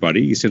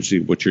everybody,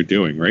 essentially what you're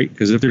doing, right?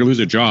 Because if they're going to lose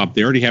a job,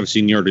 they already have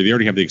seniority, they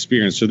already have the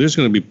experience, so they're just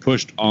going to be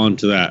pushed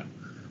onto that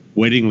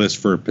waiting list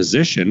for a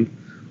position.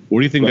 What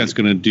do you think that's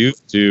going to do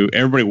to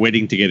everybody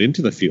waiting to get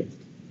into the field?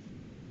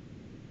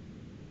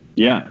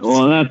 Yeah,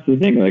 well, that's the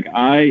thing. Like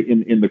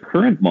in the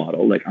current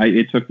model,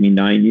 it took me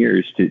 9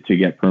 years to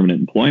get permanent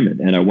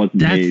employment, and I wasn't.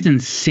 That's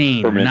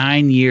insane. Permanent.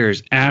 9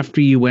 years after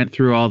you went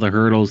through all the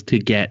hurdles to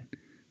get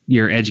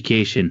your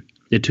education.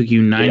 It took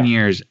you 9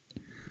 years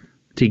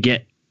to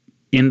get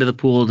into the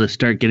pool to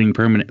start getting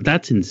permanent.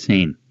 That's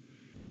insane.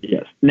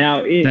 Yes.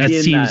 Now that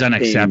seems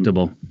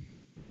unacceptable.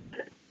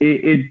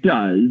 It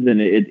does,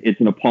 and it's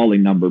an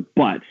appalling number.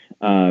 But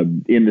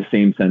in the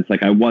same sense,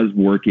 like I was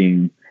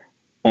working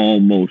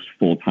almost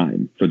full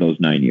time for those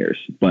 9 years,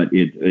 but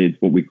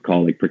it's what we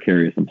call like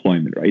precarious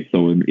employment, right?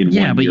 So in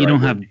but you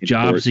don't have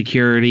job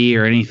security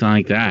or anything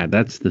like that.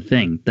 That's the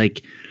thing.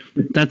 Like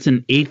that's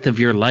an eighth of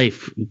your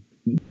life,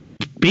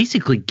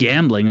 basically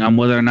gambling on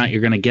whether or not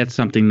you're going to get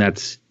something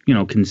that's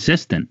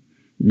consistent,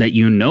 that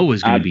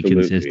is going to be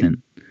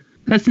consistent.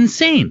 That's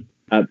insane.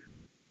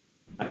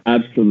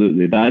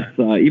 Absolutely. That's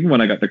even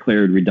when I got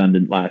declared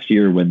redundant last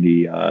year when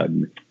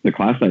the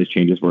class size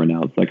changes were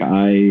announced. Like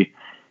I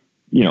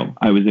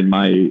was in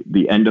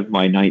the end of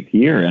my 9th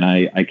year, and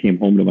I came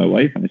home to my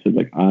wife and I said,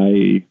 like,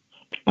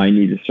 I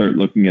need to start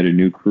looking at a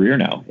new career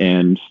now.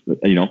 And,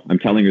 I'm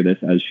telling her this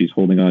as she's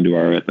holding on to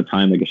our, at the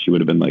time, I guess she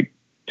would have been like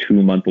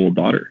 2-month-old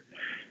daughter.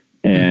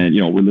 And,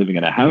 we're living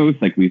in a house,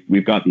 like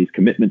we've got these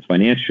commitments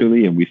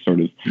financially, and we sort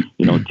of,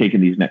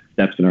 taken these next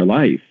steps in our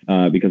life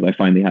because I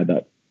finally had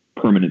that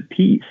permanent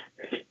peace.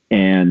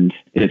 And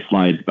it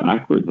slides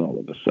backwards all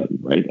of a sudden,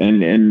 right?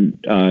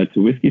 And to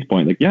Whiskey's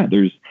point, like,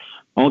 there's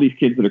all these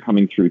kids that are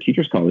coming through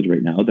teachers college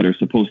right now that are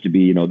supposed to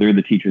be, they're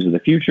the teachers of the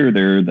future.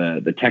 They're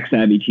the tech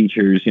savvy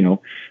teachers,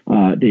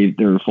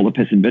 they're full of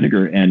piss and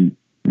vinegar. And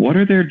what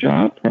are their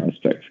job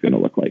prospects going to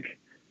look like?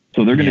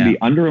 So they're going to be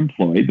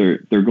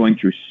underemployed. They're going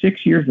through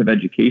 6 years of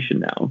education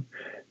now,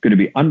 going to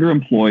be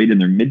underemployed in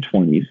their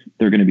mid-20s.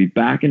 They're going to be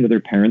back into their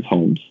parents'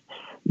 homes.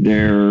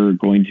 They're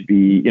going to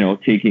be,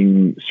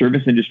 taking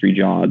service industry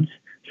jobs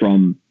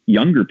from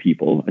younger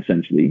people,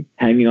 essentially,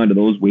 hanging onto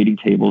those waiting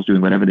tables,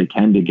 doing whatever they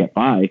can to get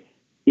by,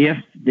 if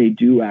they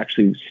do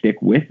actually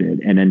stick with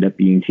it and end up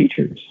being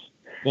teachers.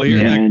 Well,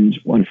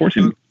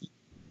 unfortunately,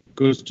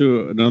 goes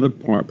to another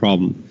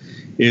problem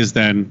is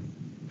then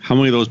how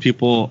many of those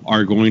people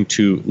are going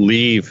to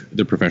leave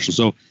the profession?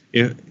 So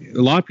if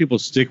a lot of people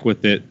stick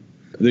with it,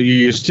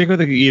 you stick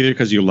with it either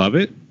because you love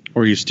it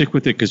or you stick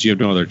with it because you have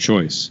no other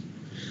choice.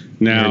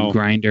 Now,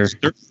 grinder.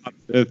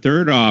 The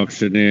third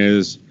option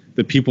is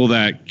the people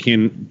that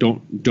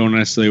don't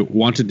necessarily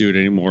want to do it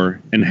anymore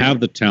and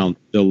have the talent,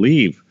 they'll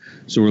leave.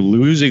 So we're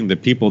losing the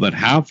people that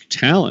have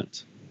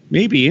talent,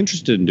 maybe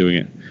interested in doing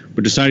it,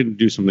 but deciding to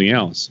do something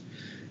else.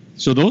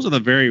 So those are the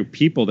very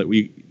people that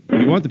we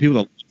want, the people that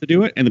love to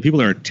do it, and the people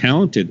that are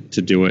talented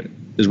to do it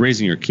is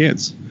raising your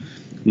kids.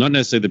 Not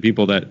necessarily the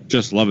people that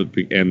just love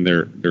it and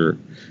they're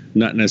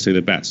not necessarily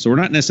the best. So we're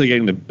not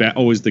necessarily getting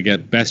always to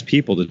get best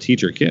people to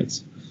teach our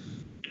kids.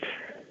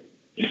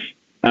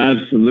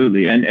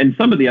 Absolutely. And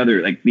some of the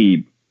other, like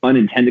the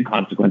unintended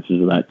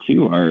consequences of that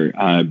too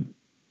are,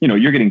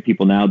 you're getting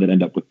people now that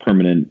end up with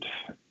permanent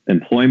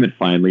employment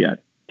finally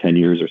at 10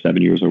 years or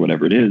 7 years or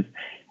whatever it is.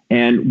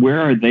 And where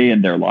are they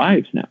in their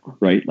lives now,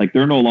 right? Like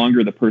they're no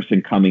longer the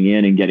person coming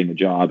in and getting a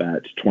job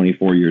at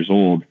 24 years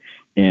old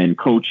and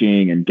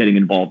coaching and getting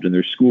involved in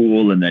their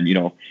school and then,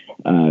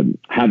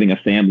 having a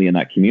family in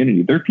that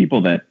community. They're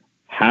people that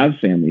have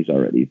families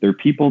already. They're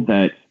people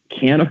that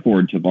can't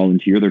afford to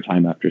volunteer their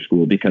time after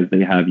school because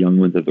they have young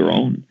ones of their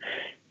own.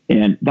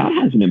 And that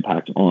has an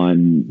impact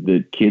on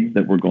the kids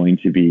that we're going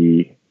to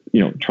be,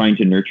 trying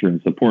to nurture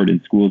and support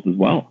in schools as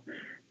well.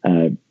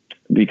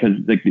 Because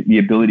the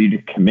ability to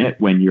commit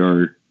when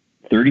you're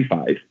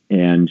 35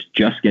 and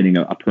just getting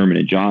a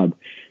permanent job,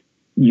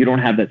 you don't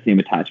have that same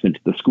attachment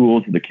to the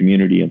school, to the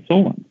community, and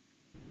so on.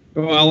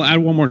 Well, I'll add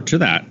one more to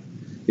that,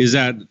 is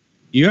that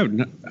you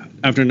have,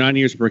 after 9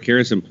 years of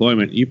precarious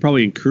employment, you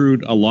probably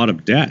accrued a lot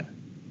of debt.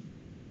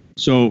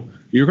 So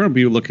you're going to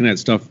be looking at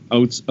stuff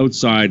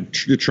outside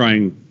to try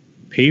and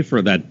pay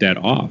for that debt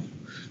off.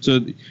 So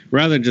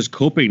rather than just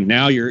coping,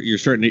 now you're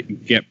starting to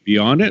get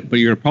beyond it, but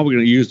you're probably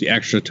going to use the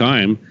extra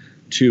time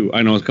to,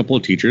 I know a couple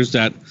of teachers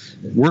that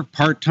work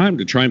part-time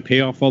to try and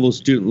pay off all those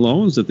student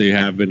loans that they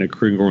have been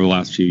accruing over the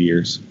last few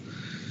years.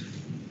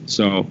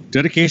 So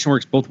dedication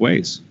works both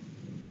ways.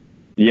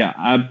 Yeah,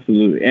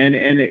 absolutely. And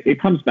it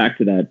comes back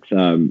to that,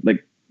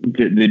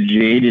 the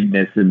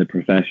jadedness in the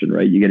profession,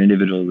 right? You get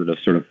individuals that have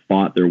sort of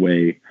fought their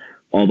way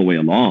all the way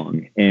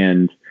along,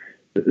 and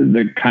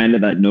the kind of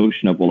that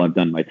notion of, well, I've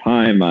done my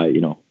time,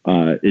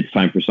 it's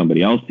time for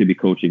somebody else to be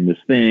coaching this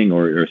thing,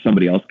 or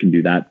somebody else can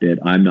do that bit.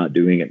 I'm not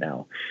doing it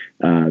now.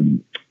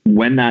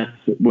 When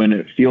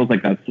it feels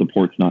like that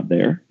support's not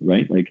there,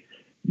 right? Like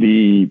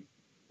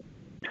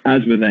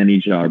as with any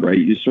job, right?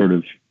 You sort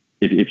of,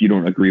 if you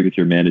don't agree with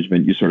your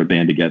management, you sort of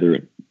band together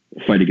and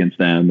fight against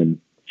them, and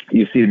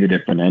you see the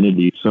different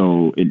entities.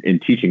 So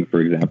in teaching, for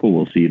example,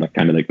 we'll see like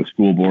kind of like the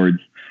school boards,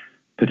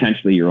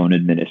 potentially your own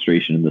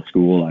administration in the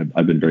school.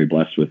 I've been very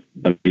blessed with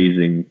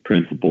amazing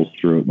principals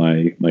throughout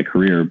my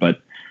career,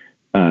 but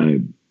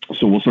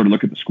So we'll sort of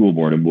look at the school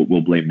board and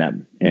we'll blame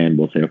them, and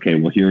we'll say, okay,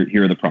 well,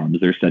 here are the problems.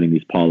 They're setting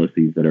these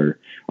policies that are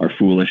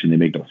foolish and they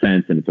make no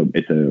sense, and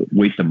it's a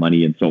waste of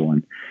money and so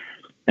on.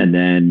 And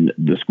then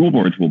the school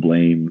boards will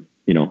blame,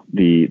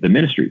 the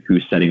ministry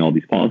who's setting all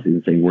these policies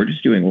and saying, we're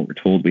just doing what we're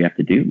told we have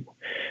to do.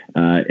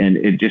 And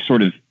it just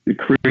sort of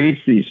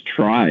creates these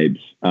tribes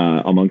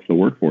amongst the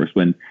workforce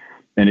and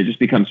it just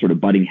becomes sort of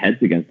butting heads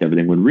against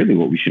everything, when really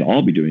what we should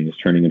all be doing is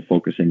turning and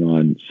focusing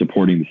on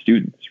supporting the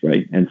students,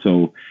 right? And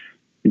so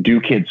do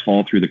kids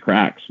fall through the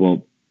cracks?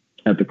 Well,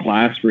 at the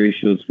class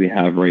ratios we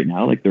have right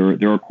now, like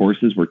there are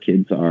courses where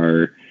kids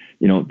are,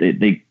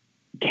 they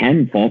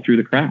can fall through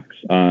the cracks.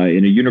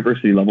 In a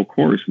university level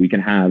course, we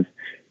can have,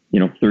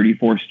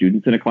 34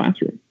 students in a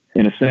classroom.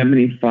 In a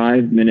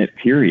 75-minute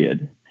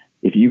period,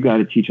 if you got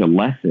to teach a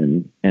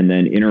lesson and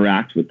then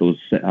interact with those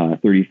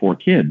 34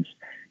 kids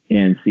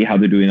and see how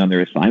they're doing on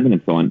their assignment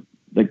and so on,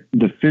 like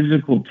the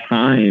physical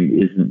time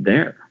isn't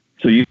there.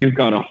 So you've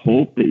got to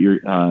hope that you're,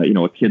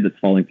 a kid that's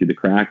falling through the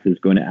cracks is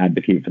going to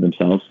advocate for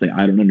themselves, say,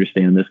 I don't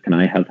understand this. Can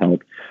I have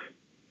help?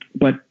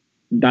 But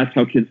that's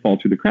how kids fall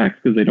through the cracks,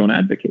 because they don't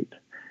advocate.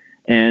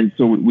 And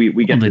so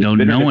we get. They don't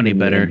know any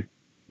better.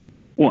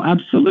 Well,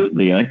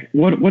 absolutely. Like,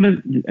 what is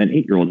an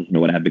 8-year-old doesn't know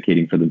what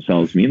advocating for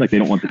themselves mean? Like, they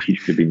don't want the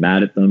teacher to be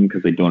mad at them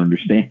because they don't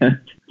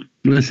understand.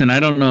 Listen, I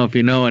don't know if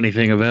you know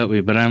anything about me,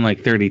 but I'm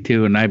like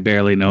 32 and I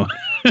barely know.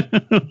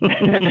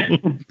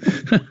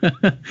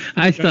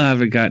 I still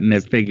haven't gotten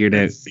it figured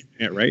out.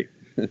 Yeah, right?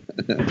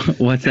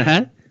 What's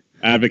that?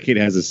 Advocate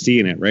has a C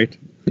in it, right?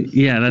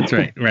 Yeah, that's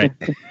right. Right.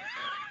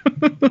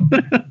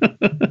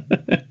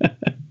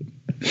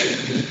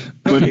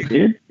 But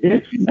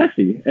it's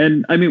messy.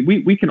 And I mean,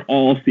 we can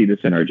all see this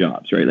in our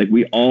jobs, right? Like,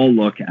 we all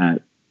look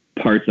at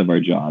parts of our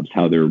jobs,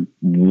 how they're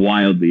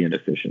wildly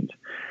inefficient.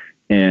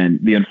 And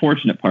the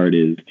unfortunate part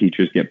is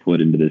teachers get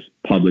put into this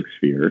public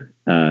sphere.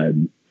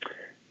 And,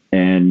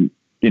 the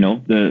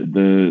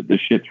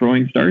shit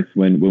throwing starts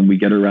when we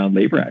get around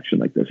labor action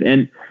like this.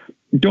 And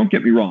don't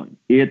get me wrong,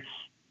 it's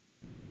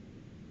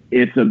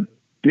a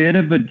bit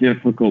of a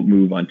difficult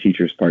move on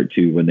teachers' part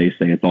too, when they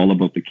say it's all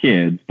about the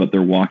kids, but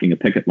they're walking a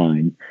picket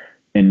line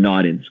and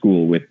not in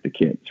school with the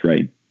kids,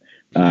 right?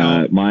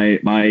 My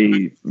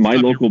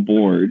local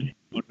board.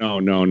 No.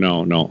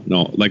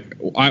 Like,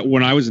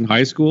 when I was in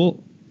high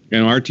school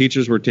and our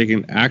teachers were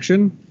taking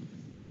action,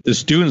 the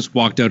students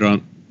walked out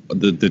on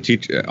the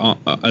teacher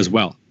as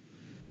well.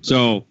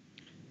 So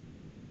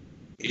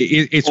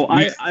it's. Well,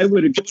 I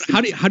would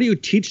agree. How do you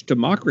teach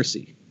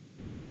democracy?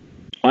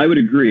 I would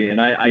agree, and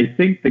I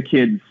think the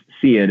kids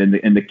see it, and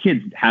the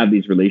kids have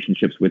these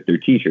relationships with their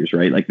teachers,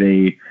 right? Like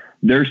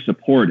they're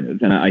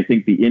supportive, and I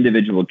think the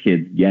individual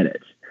kids get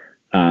it.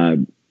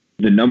 The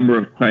number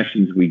of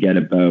questions we get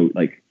about,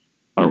 like,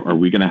 are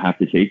we going to have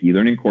to take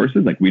e-learning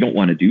courses? Like, we don't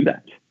want to do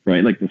that,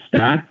 right? Like, the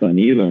stats on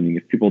e-learning,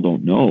 if people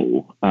don't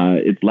know,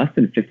 it's less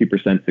than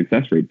 50%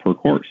 success rate per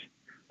course,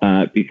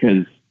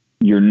 because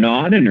you're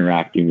not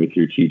interacting with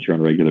your teacher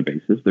on a regular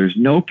basis. There's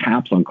no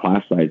caps on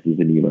class sizes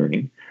in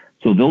e-learning.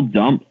 So they'll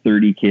dump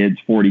 30 kids,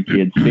 40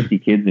 kids, 50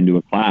 kids into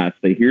a class.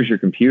 Say, here's your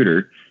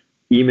computer,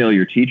 email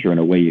your teacher, and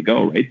away you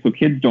go, right? So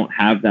kids don't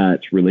have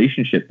that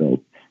relationship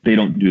built. They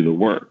don't do the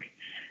work.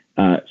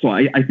 So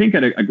I think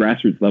at a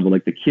grassroots level,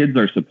 like, the kids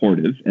are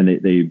supportive, and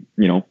they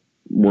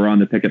we're on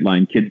the picket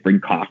line. Kids bring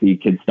coffee.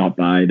 Kids stop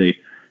by.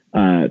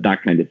 That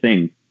kind of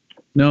thing.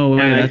 No,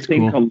 that's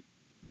cool.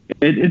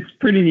 It's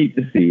pretty neat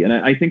to see. And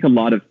I think a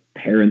lot of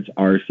parents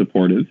are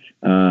supportive.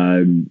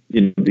 The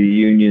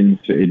unions,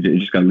 it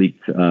just got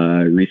leaked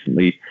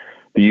recently.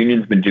 The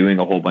union's been doing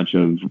a whole bunch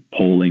of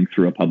polling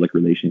through a public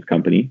relations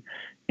company,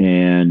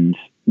 and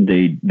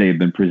they've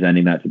been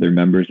presenting that to their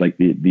members. Like,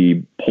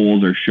 the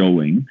polls are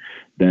showing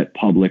that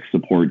public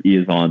support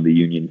is on the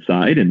union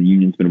side, and the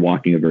union's been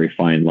walking a very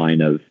fine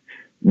line of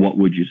what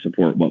would you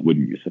support, what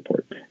wouldn't you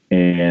support.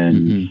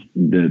 And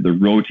the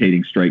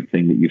rotating strike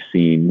thing that you've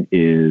seen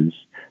is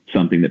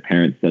something that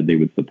parents said they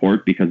would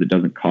support because it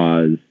doesn't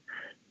cause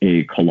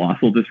a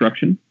colossal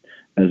disruption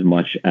as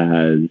much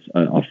as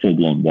a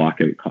full-blown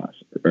walkout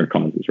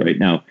causes. Right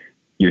now,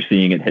 you're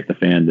seeing it hit the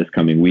fan this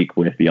coming week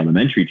with the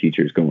elementary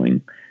teachers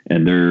going,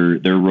 and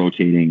they're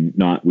rotating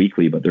not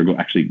weekly, but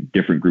actually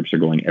different groups are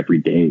going every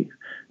day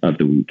of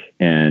the week,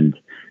 and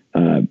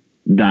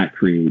that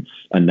creates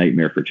a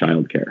nightmare for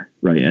childcare,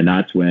 right? And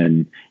that's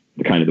when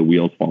the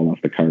wheels fall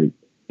off the cart,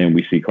 and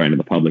we see kind of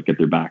the public get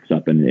their backs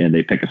up and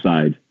they pick a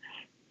side,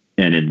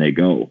 and in they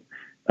go.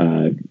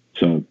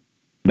 So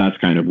that's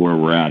kind of where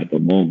we're at the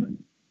moment.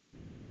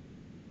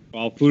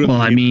 Well,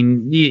 I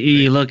mean,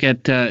 you look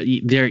at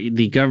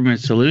the government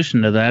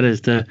solution to that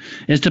is to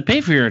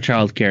pay for your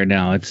child care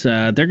now. It's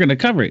they're going to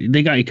cover it.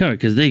 They got you covered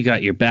because they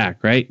got your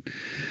back, right?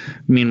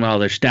 Meanwhile,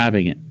 they're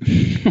stabbing it.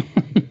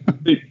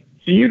 So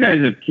you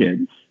guys have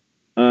kids.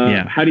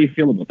 Yeah. How do you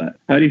feel about that?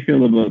 How do you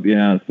feel about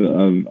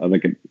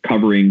like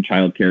covering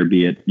childcare?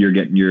 Be it you're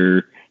getting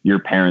your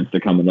parents to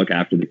come and look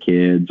after the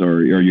kids,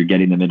 or you're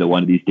getting them into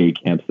one of these day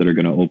camps that are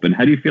going to open.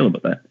 How do you feel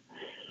about that?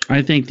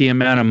 I think the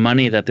amount of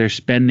money that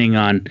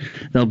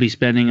they'll be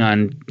spending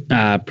on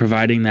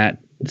providing that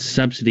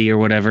subsidy or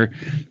whatever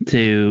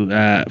to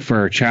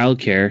for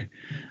childcare,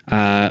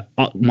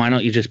 why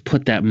don't you just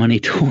put that money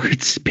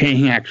towards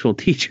paying actual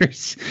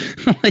teachers?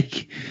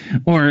 I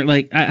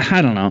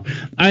don't know.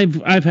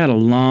 I've had a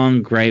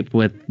long gripe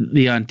with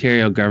the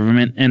Ontario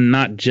government, and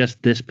not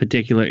just this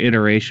particular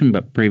iteration,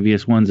 but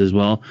previous ones as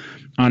well,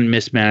 on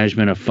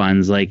mismanagement of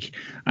funds. Like,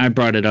 I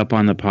brought it up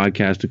on the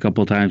podcast a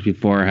couple of times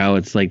before, how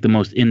it's like the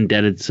most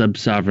indebted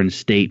sub-sovereign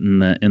state in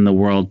the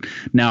world.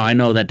 Now, I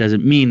know that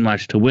doesn't mean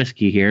much to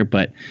whiskey here,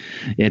 but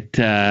it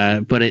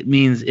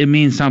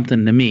means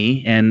something to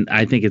me, and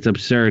I think it's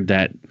absurd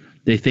that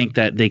they think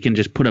that they can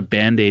just put a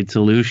Band-Aid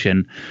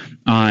solution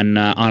on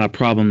a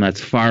problem that's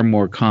far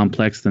more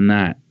complex than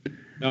that.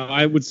 No,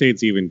 I would say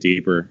it's even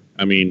deeper.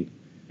 I mean,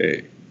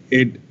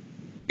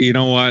 you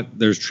know what?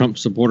 There's Trump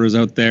supporters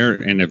out there,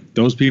 and if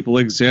those people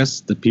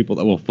exist, the people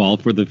that will fall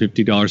for the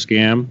 $50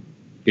 scam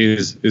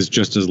is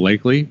just as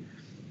likely.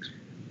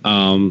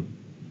 But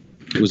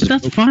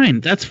that's fine.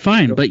 That's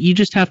fine. But you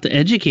just have to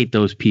educate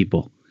those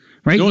people,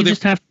 right? No, you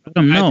just have to let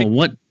them know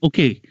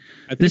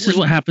this is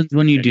what happens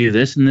when you do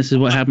this, and this is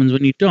what happens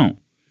when you don't.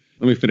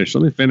 Let me finish.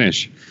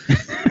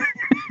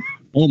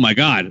 Oh my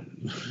God.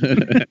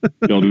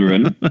 Y'all do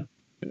run.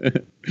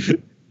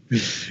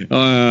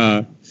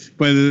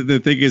 But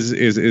the thing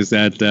is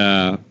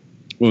that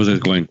what was I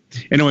going?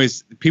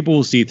 Anyways, people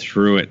will see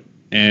through it,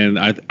 and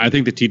I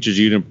think the teachers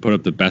union put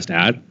up the best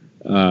ad.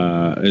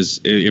 Is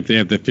if they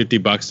have the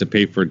 $50 to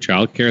pay for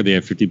childcare, they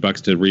have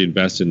 $50 to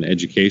reinvest in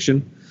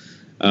education,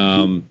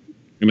 and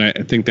I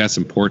think that's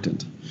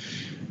important.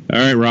 All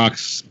right,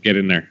 Rox, get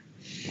in there.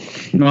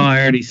 No, I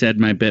already said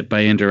my bit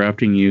by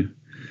interrupting you.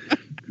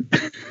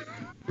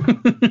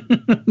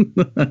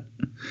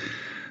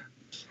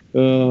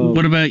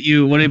 What about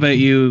you,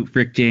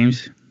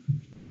 RichJames?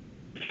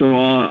 So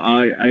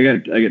I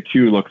got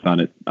two looks on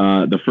it.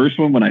 The first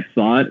one, when I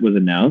saw it was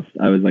announced,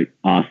 I was like,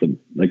 awesome!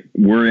 Like,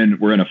 we're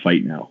in a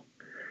fight now,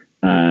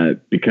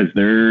 because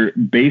they're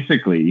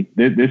basically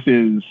this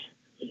is,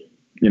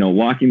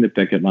 walking the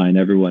picket line.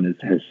 Everyone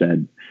has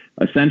said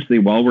essentially,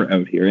 while we're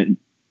out here, and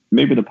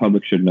maybe the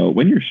public should know,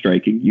 when you're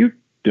striking, you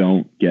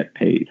don't get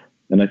paid.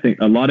 And I think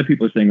a lot of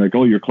people are saying, like,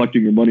 oh, you're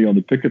collecting your money on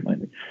the picket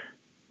line.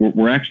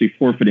 We're actually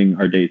forfeiting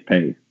our day's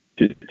pay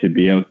to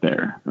be out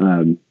there.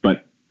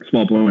 But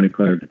small point of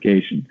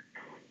clarification.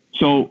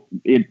 So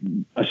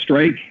a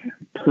strike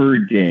per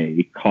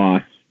day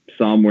costs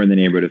somewhere in the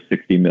neighborhood of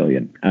 $60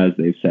 million, as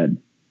they've said.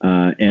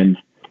 And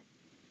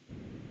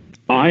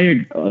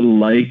I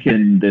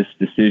liken this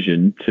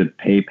decision to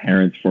pay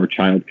parents for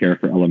childcare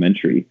for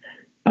elementary.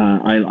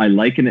 I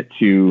liken it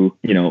to,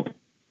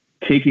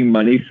 taking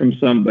money from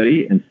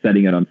somebody and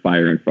setting it on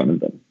fire in front of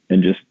them,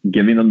 and just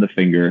giving them the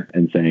finger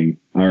and saying,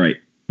 all right,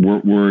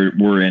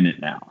 we're in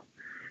it now.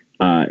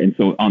 And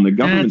so on the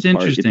government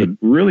part, it's a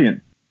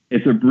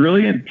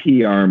brilliant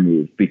PR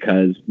move,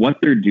 because what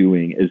they're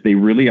doing is they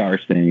really are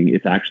saying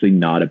it's actually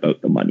not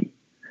about the money.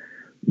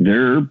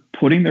 They're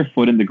putting their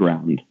foot in the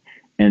ground,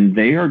 and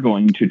they are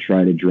going to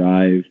try to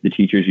drive the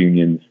teachers'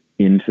 unions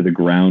into the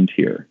ground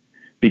here.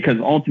 Because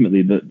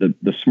ultimately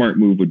the smart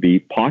move would be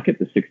pocket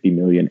the $60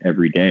 million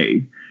every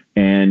day,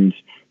 and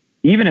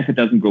even if it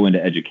doesn't go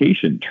into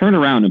education, turn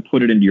around and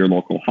put it into your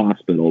local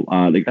hospital.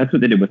 Like, that's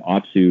what they did with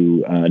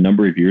OPSU a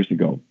number of years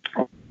ago.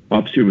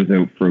 OPSU was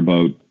out for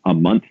about a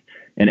month,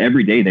 and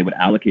every day they would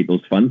allocate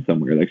those funds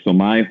somewhere. Like, so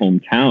my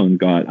hometown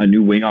got a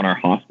new wing on our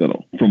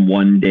hospital from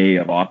one day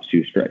of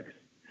OPSU strikes.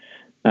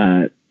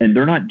 And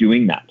they're not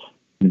doing that.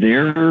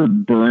 They're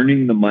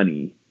burning the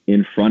money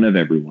in front of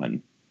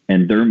everyone,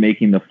 and they're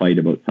making the fight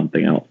about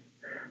something else.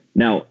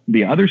 Now,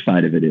 the other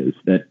side of it is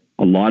that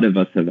a lot of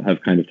us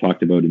have kind of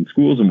talked about in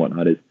schools and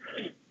whatnot, is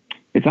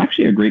it's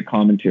actually a great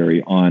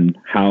commentary on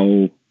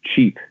how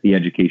cheap the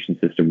education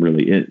system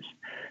really is.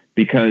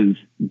 Because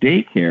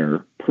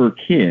daycare per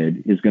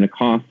kid is going to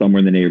cost somewhere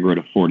in the neighborhood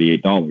of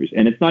 $48.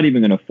 And it's not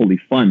even going to fully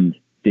fund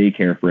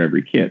daycare for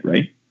every kid,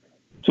 right?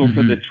 So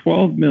for the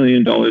 $12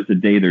 million a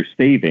day they're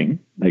saving,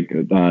 like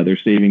they're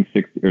pocketing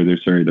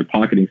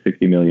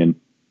 $60 million,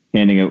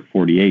 handing out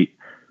 48.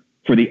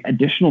 For the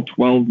additional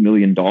 $12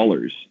 million,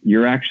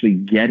 you're actually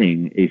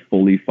getting a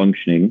fully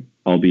functioning,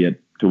 albeit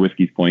to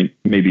Whiskey's point,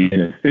 maybe an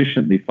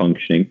efficiently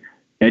functioning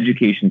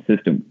education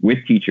system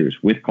with teachers,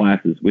 with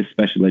classes, with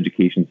special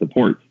education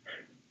supports.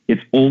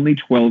 It's only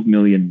 $12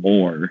 million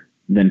more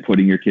than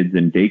putting your kids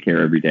in daycare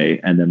every day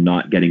and them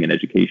not getting an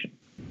education.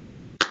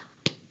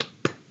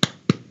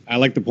 I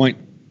like the point.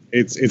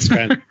 It's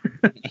fun.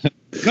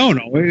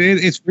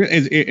 It's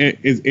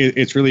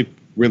really,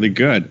 really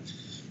good.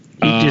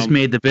 He just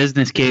made the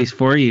business case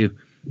for you.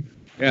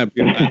 Yeah.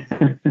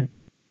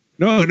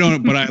 No,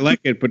 but I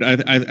like it. But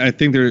I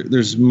think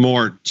there's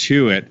more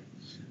to it.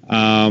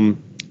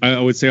 I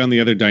would say on the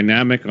other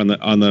dynamic, on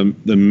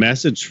the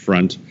message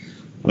front,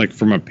 like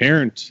from a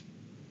parent,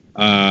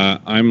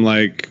 I'm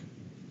like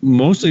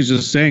mostly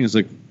just saying, it's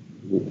like,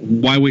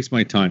 why waste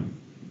my time?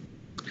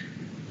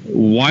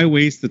 Why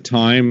waste the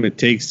time it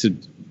takes to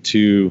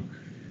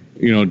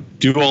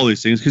do all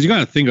these things? Because you got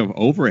to think of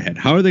overhead.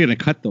 How are they going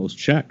to cut those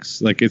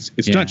checks? Like it's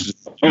not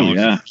just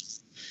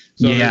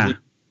So yeah.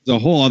 there's a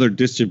whole other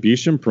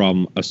distribution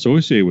problem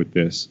associated with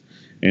this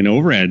and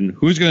overhead. And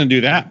who's going to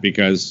do that?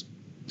 Because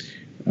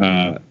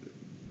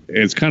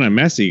it's kind of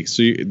messy.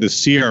 So the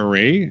CRA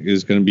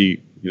is going to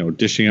be,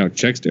 dishing out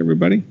checks to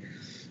everybody.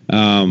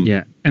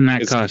 Yeah, and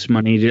that costs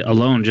money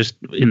alone, just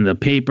in the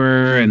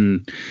paper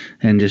and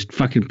just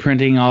fucking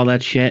printing all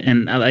that shit.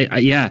 And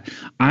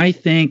I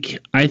think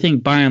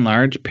by and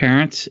large,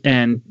 parents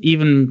and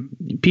even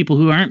people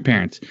who aren't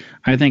parents,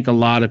 I think a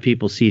lot of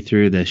people see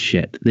through this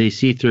shit. They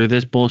see through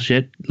this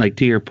bullshit. Like,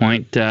 to your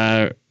point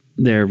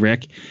there,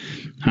 Rick.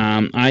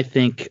 I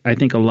think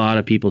a lot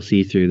of people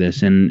see through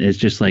this, and it's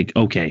just like,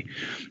 okay,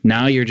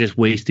 now you're just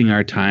wasting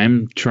our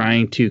time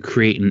trying to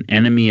create an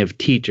enemy of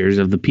teachers,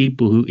 of the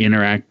people who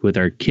interact with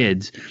our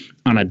kids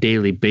on a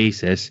daily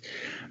basis.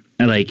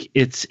 And like,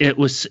 it's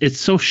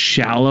so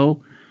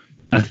shallow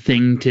a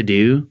thing to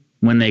do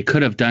when they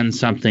could have done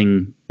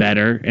something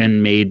better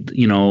and made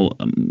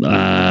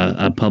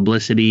a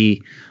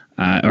publicity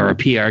or a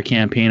PR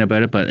campaign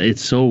about it. But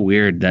it's so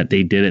weird that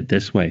they did it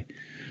this way.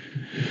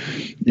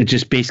 It's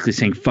just basically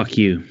saying "fuck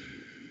you."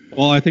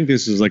 Well, I think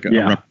this is like a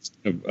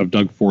representative of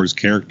Doug Ford's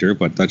character,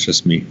 but that's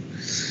just me.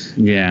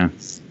 Yeah.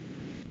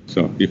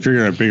 So you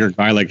figure a bigger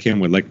guy like him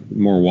would like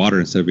more water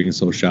instead of being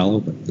so shallow,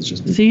 but that's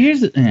just me. See,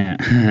 here's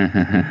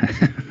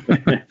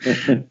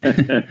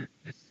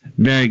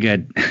very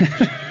good.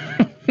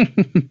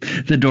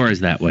 The door is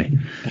that way.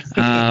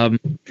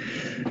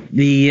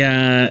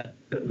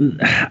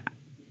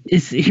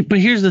 But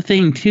here's the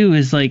thing too,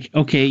 is like,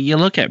 okay, you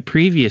look at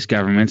previous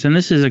governments, and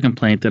this is a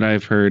complaint that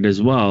I've heard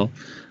as well,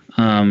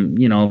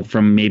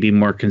 from maybe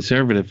more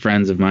conservative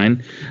friends of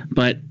mine,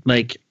 but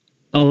like,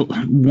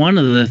 one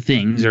of the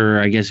things,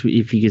 or I guess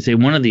if you could say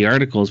one of the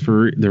articles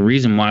for the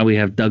reason why we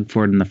have Doug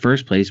Ford in the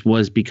first place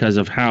was because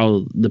of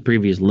how the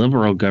previous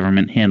Liberal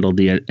government handled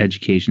the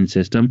education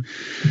system.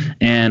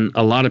 And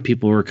a lot of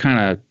people were kind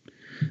of,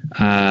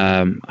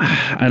 I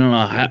don't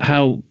know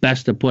how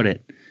best to put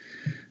it.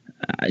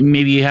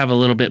 Maybe you have a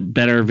little bit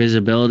better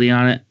visibility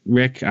on it,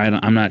 Rick.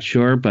 I'm not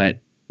sure, but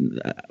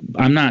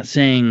I'm not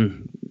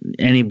saying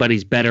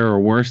anybody's better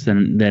or worse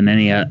than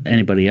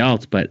anybody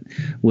else. But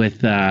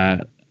with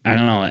I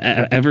don't know.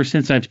 Ever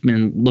since I've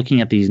been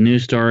looking at these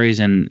news stories,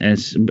 and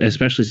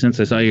especially since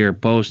I saw your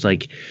post,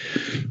 like,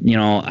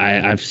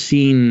 I've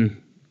seen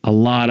a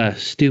lot of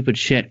stupid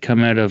shit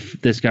come out of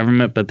this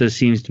government, but this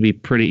seems to be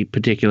pretty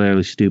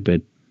particularly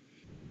stupid.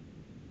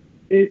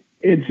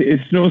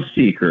 It's no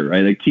secret,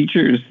 right? Like,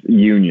 teachers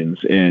unions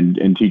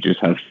and teachers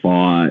have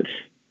fought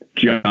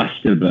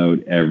just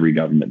about every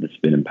government that's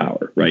been in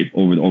power, right?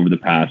 Over the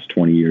past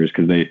 20 years,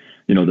 because they,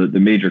 the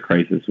major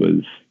crisis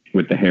was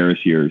with the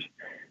Harris years,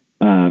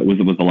 was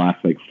the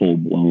last like full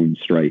blown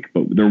strike.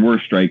 But there were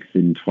strikes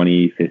in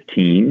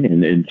 2015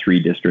 in 3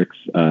 districts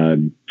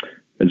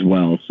as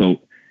well.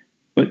 So,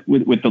 but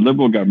with the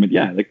Liberal government,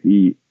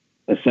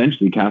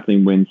 essentially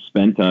Kathleen Wynne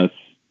spent us,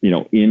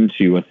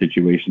 into a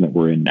situation that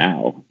we're in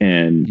now.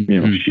 And,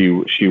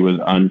 she was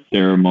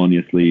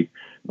unceremoniously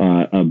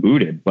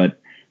booted. But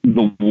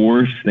the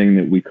worst thing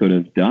that we could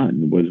have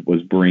done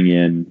was bring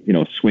in,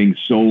 swing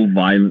so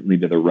violently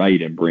to the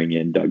right and bring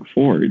in Doug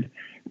Ford,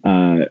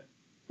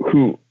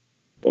 who,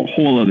 a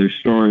whole other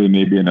story,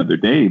 maybe another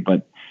day.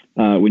 But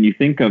when you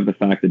think of the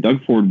fact that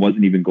Doug Ford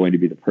wasn't even going to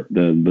be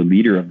the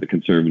leader of the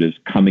Conservatives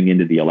coming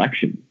into the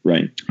election,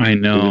 right? I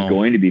know. It was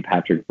going to be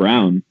Patrick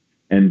Brown,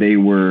 and they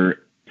were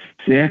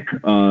sick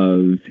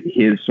of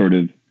his sort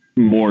of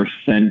more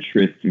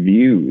centrist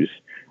views.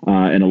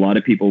 And a lot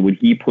of people, when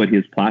he put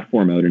his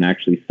platform out and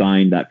actually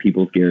signed that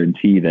People's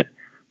Guarantee that,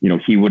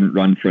 he wouldn't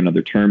run for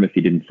another term if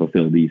he didn't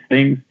fulfill these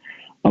things,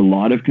 a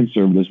lot of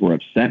conservatives were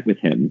upset with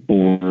him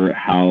for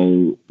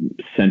how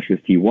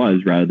centrist he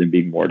was rather than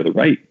being more to the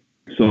right.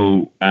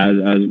 So as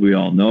we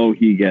all know,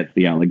 he gets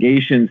the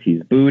allegations,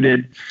 he's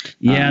booted.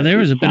 Yeah, there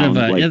was a bit of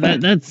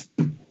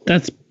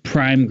that's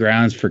prime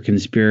grounds for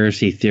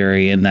conspiracy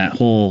theory, and that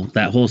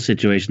whole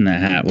situation that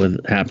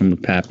happened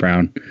with Pat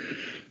Brown.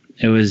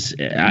 It was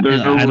I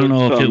don't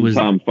know if it was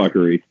some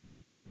fuckery.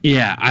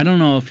 Yeah, I don't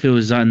know if it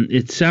was on.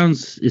 It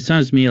sounds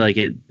to me like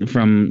it,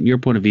 from your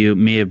point of view, it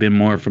may have been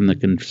more from the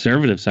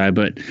conservative side,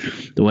 but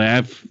the way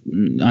I've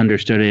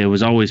understood it, it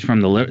was always from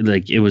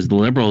it was the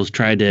Liberals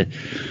tried to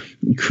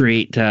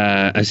create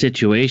a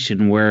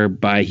situation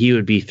whereby he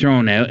would be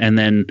thrown out, and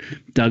then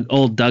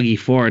old Dougie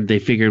Ford, they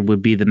figured,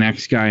 would be the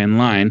next guy in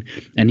line,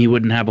 and he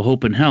wouldn't have a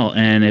hope in hell,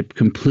 and it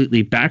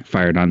completely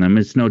backfired on them.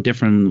 It's no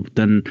different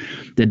than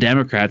the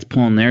Democrats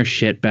pulling their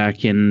shit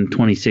back in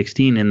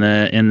 2016 in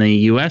the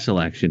U.S.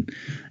 election.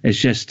 It's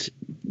just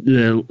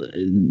the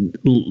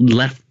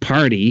left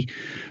party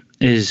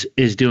is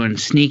doing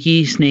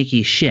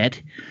snaky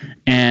shit,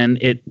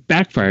 and it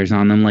backfires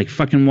on them like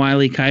fucking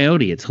Wile E.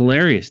 Coyote. It's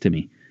hilarious to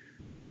me.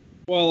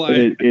 Well,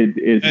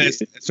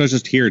 it's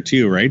just here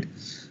too, right?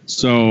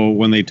 So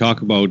when they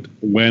talk about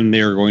when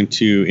they're going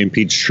to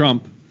impeach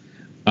Trump,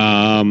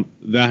 that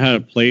had a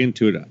play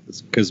into it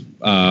because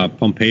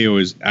Pompeo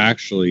is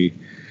actually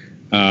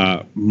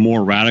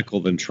more radical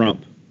than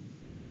Trump.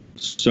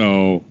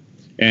 So,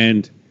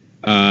 and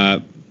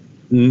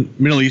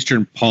Middle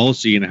Eastern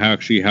policy and how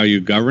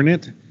you govern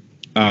it,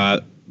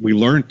 we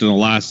learned in the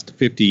last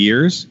 50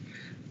 years,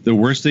 the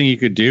worst thing you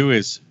could do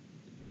is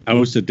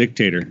oust a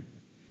dictator,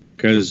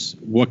 because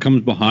what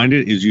comes behind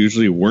it is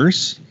usually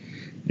worse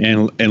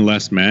and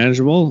less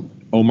manageable.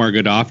 Omar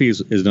Gaddafi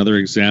is another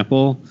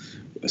example.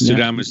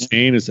 Saddam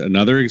Hussein is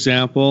another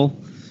example.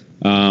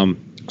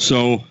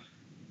 So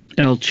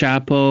El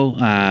Chapo,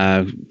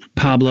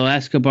 Pablo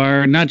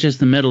Escobar, not just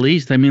the Middle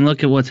East. I mean,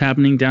 look at what's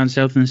happening down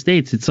south in the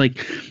States. It's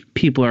like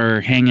people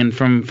are hanging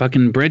from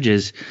fucking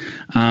bridges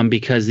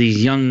because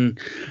these young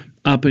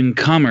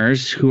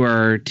up-and-comers who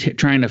are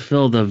trying to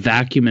fill the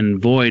vacuum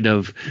and void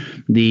of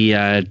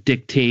the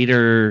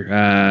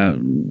dictator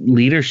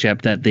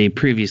leadership that they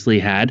previously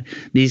had.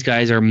 These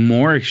guys are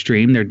more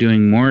extreme. They're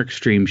doing more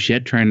extreme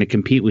shit, trying to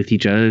compete with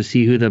each other to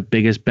see who the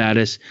biggest,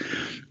 baddest,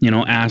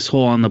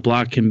 asshole on the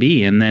block can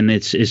be. And then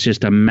it's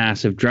just a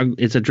massive drug.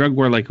 It's a drug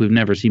war like we've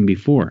never seen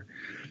before.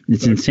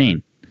 It's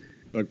insane.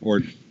 Drug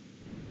war.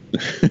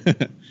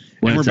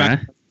 What's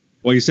that?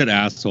 Well, you said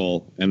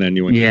asshole, and then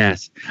you went.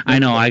 Yes, I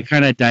know. I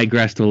kind of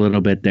digressed a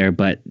little bit there,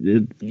 but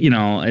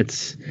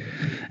it's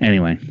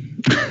anyway.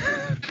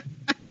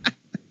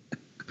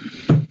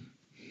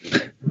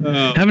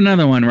 Have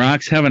another one,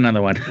 Rox. Have another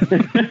one.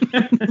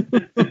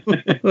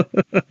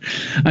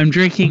 I'm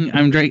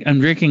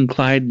drinking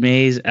Clyde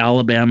Mays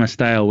Alabama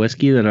style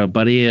whiskey that a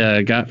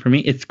buddy got for me.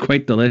 It's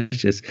quite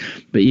delicious,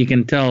 but you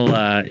can tell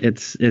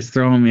it's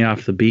throwing me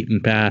off the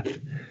beaten path.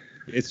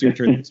 It's your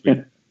turn this week.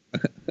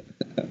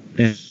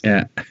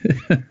 Yeah.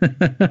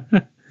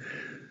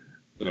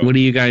 What are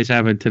you guys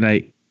having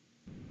tonight?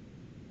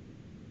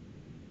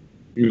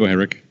 You go ahead,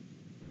 Rick.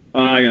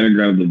 I gotta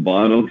grab the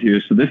bottle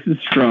here. So this is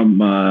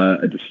from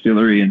a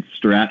distillery in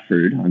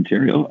Stratford,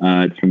 Ontario.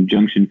 It's from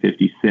Junction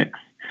 56,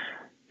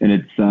 and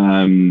it's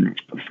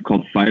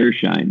called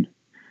Fireshine.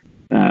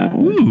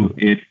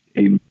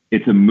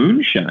 It's a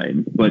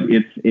moonshine, but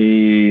it's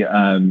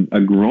a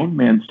grown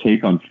man's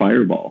take on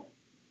Fireball.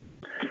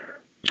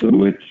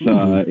 So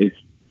it's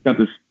got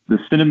the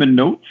cinnamon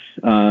notes,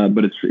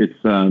 but it's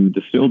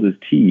distilled as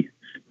tea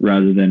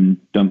rather than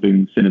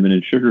dumping cinnamon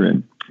and sugar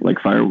in like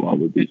Fireball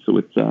would be. So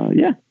it's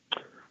yeah.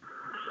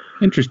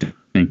 Interesting.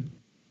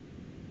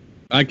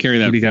 I carry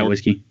that. What do you got,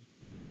 whiskey?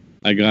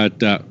 I got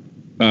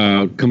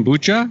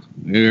kombucha,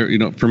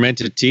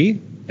 fermented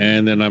tea,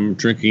 and then I'm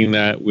drinking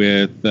that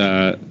with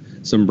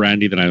some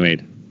brandy that I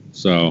made.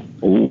 So.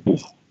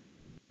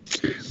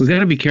 We got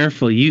to be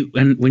careful.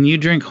 When you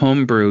drink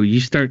homebrew,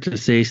 you start to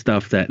say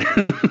stuff that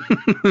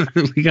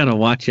we got to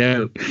watch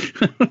out.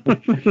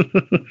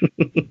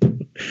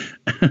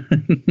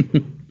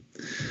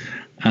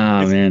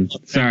 Oh man,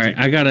 sorry,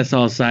 I got us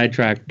all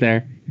sidetracked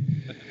there.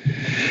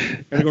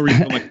 Gotta go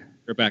refill my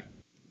beer back.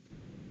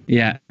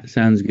 Yeah,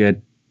 sounds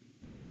good.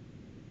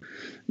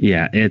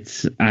 Yeah,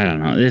 I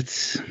don't know.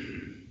 It's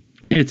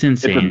insane.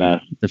 It's a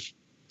mess.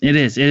 It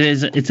is.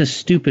 It's a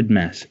stupid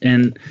mess.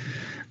 And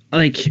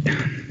like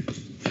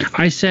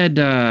I said,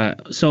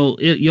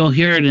 you'll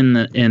hear it in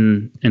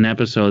an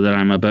episode that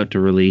I'm about to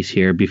release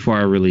here before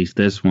I release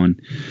this one.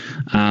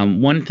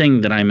 One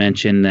thing that I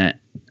mentioned that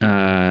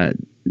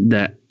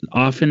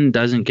often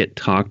doesn't get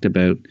talked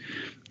about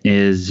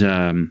is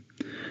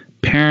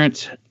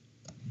parents.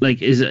 Like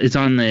it's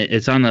on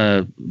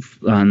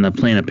the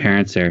plane of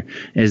parents. There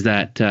is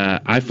that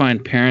I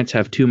find parents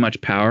have too much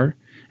power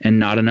and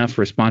not enough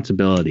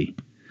responsibility.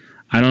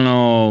 I don't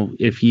know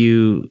if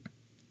you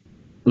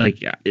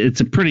like.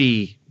 It's a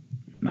pretty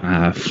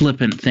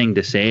flippant thing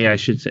to say. I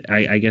should say.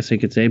 I guess I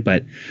could say,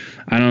 but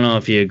I don't know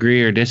if you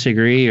agree or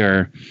disagree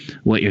or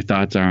what your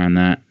thoughts are on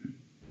that.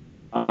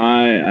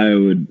 I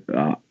would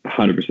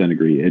 100%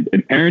 agree. And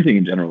parenting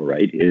in general,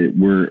 right?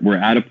 We're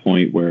at a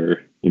point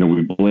where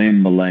we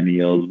blame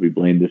millennials, we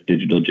blame this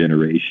digital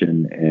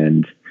generation,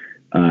 and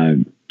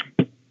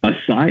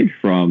aside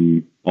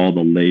from all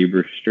the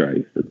labor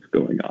strife that's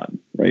going on,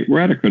 right? We're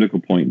at a critical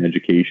point in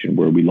education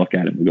where we look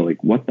at it and we go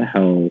like, what the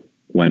hell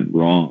went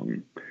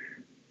wrong?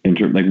 In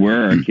terms, like,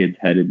 where are our kids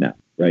headed now,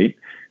 right?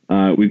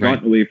 We've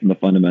gotten away from the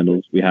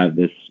fundamentals. We have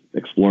this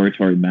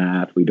exploratory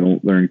math. We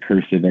don't learn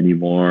cursive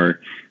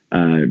anymore.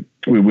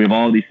 We have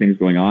all these things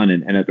going on,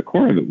 and at the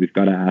core of it, we've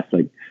got to ask,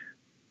 like,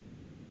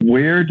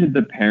 where did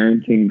the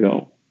parenting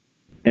go?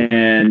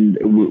 And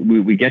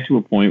we get to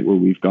a point where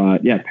we've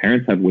got,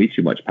 parents have way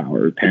too much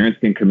power. Parents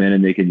can come in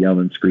and they can yell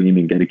and scream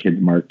and get a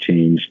kid's mark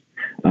changed.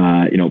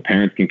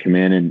 Parents can come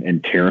in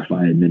and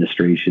terrify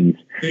administrations.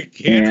 They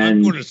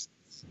can't. What's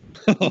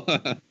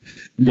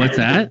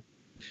that?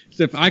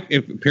 So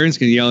if parents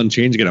can yell and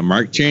get a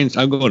mark changed,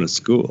 I'm going to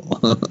school.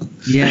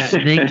 Yeah,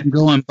 they can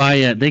go and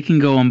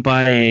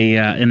buy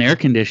an air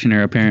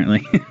conditioner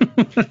apparently.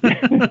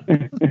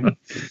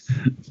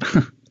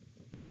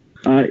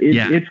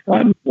 It's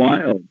gotten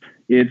wild.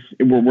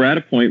 We're at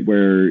a point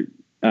where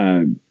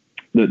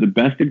the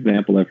best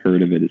example I've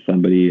heard of it is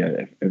somebody,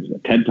 it was a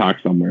TED Talk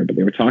somewhere, but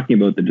they were talking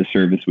about the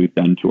disservice we've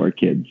done to our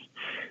kids,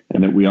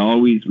 and that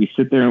we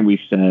sit there and we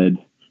said,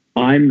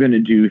 I'm going to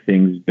do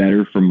things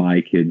better for my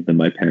kids than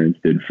my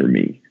parents did for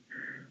me.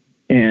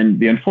 And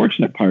the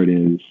unfortunate part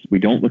is we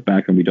don't look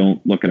back and we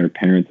don't look at our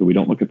parents, and we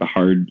don't look at the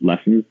hard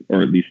lessons,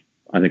 or at least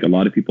I think a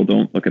lot of people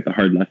don't look at the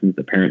hard lessons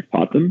that parents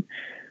taught them.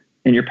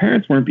 And your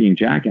parents weren't being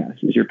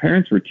jackasses. Your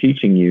parents were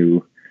teaching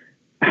you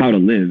how to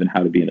live and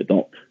how to be an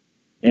adult.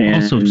 And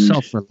also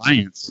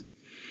self-reliance.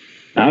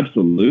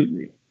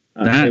 Absolutely.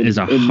 That is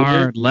a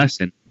hard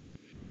lesson.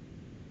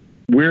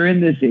 We're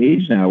in this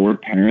age now where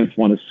parents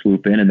want to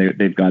swoop in and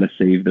they've got to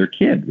save their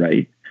kid,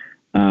 right?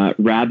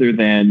 Rather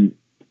than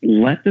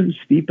let them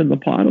steep in the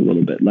pot a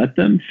little bit. Let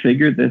them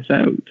figure this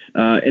out.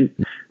 And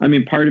I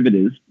mean, part of it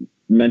is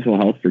mental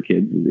health for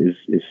kids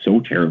is so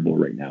terrible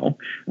right now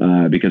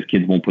because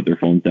kids won't put their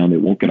phones down. They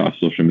won't get off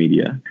social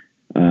media.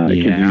 Kids are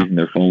using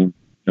their phone.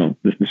 You know,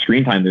 the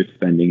screen time they're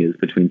spending is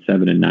between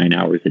 7 and 9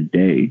 hours a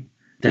day.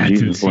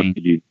 That's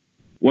insane.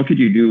 What could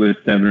you do with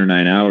 7 or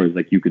 9 hours?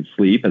 Like, you could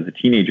sleep. As a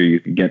teenager, you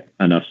could get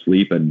enough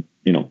sleep, and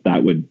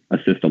that would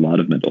assist a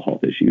lot of mental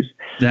health issues.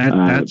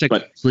 That's a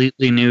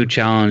completely new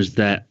challenge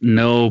that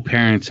no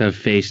parents have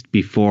faced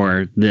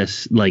before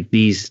this. Like,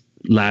 these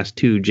last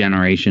two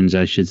generations,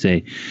 I should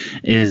say,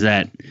 is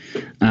that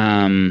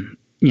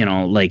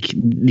like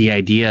the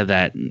idea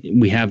that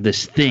we have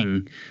this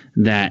thing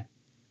that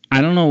I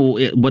don't know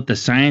what the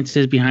science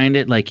is behind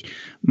it. Like,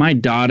 my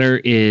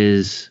daughter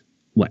is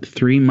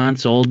 3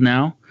 months old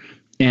now.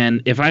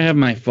 And if I have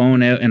my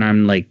phone out and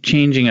I'm like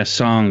changing a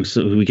song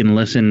so we can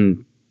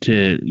listen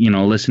to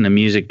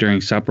music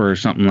during supper or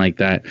something like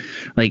that,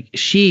 like,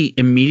 she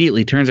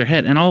immediately turns her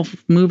head and I'll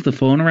move the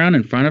phone around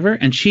in front of her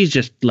and she's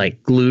just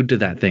like glued to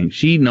that thing.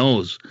 She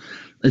knows.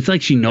 It's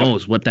like she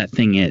knows what that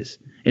thing is.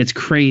 It's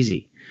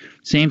crazy.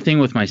 Same thing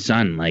with my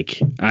son.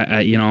 Like,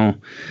 I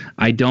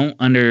don't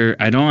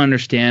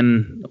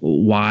understand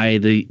why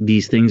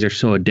these things are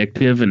so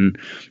addictive. And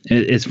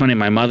it's funny.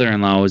 My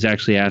mother-in-law was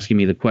actually asking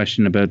me the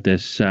question about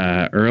this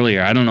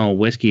earlier. I don't know,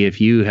 Whiskey,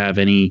 if you have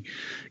any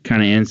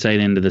kind of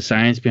insight into the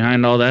science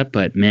behind all that,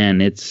 but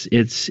man, it's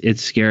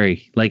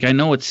scary. Like, I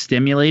know it's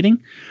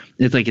stimulating.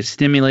 It's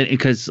stimulating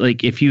because,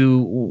 like, if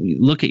you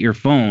look at your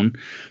phone,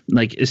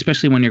 like,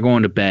 especially when you're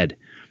going to bed,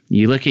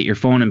 you look at your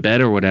phone in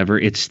bed or whatever,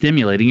 it's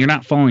stimulating. You're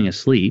not falling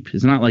asleep.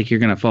 It's not like you're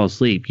going to fall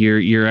asleep.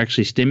 You're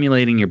actually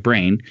stimulating your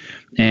brain,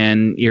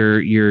 and you're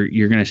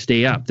going to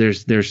stay up.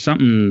 There's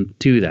something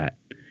to that,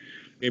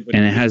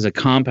 and it has a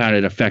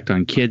compounded effect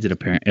on kids.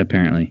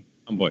 Apparently.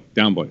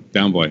 Down boy.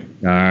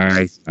 All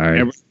right.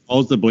 Everyone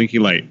follows the blinky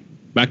light.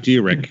 Back to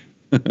you, Rick.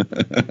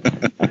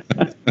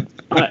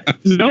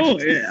 No,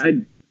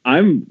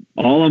 I'm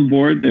all on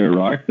board there,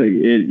 Rox. Like,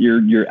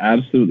 you're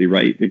absolutely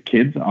right. The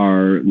kids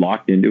are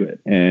locked into it,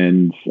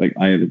 and like,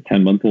 I have a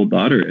 10-month-old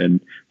daughter, and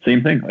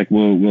same thing. Like,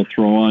 we'll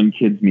throw on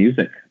kids'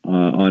 music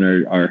on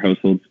our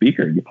household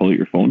speaker. You pull out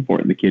your phone for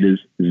it, and the kid is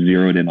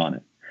zeroed in on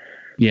it.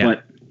 Yeah.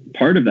 But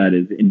part of that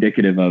is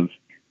indicative of,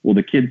 well,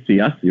 the kids see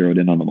us zeroed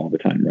in on them all the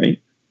time, right?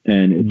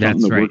 And it's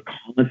something that we're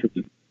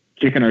constantly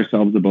kicking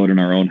ourselves about in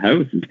our own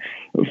house. Is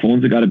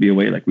phones have got to be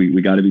away. Like,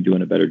 we got to be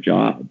doing a better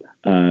job.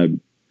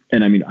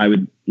 And I mean, I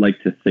would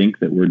like to think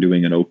that we're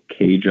doing an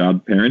okay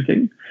job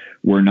parenting.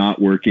 We're not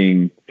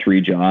working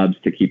 3 jobs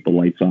to keep the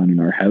lights on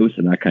in our house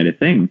and that kind of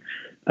thing.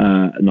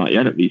 Not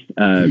yet, at least.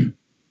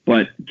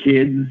 But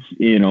kids,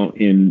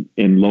 in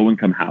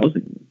low-income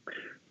housing,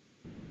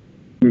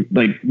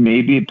 like,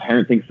 maybe a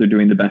parent thinks they're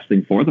doing the best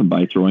thing for them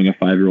by throwing a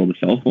 5-year-old a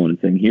cell phone and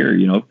saying, here,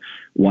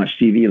 watch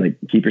TV, like,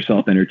 keep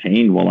yourself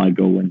entertained while I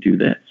go and do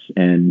this.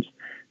 And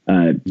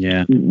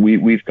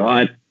we've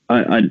got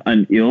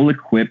an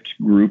ill-equipped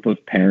group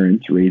of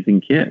parents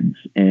raising kids,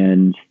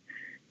 and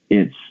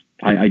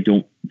I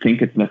don't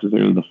think it's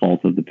necessarily the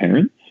fault of the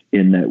parents,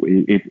 in that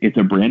it's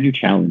a brand new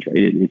challenge, right?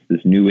 It's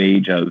this new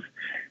age of,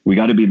 we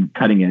got to be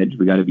cutting edge,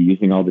 we got to be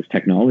using all this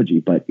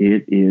technology, but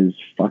it is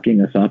fucking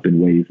us up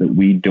in ways that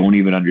we don't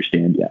even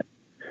understand yet.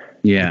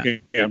 Yeah.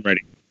 Okay, I'm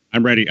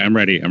ready.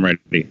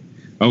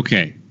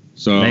 Okay,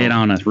 so lay it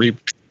on us.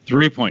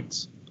 3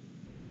 points.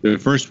 The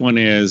first one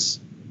is,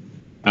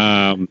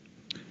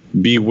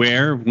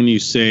 beware when you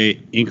say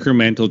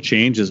incremental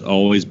change is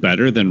always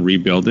better than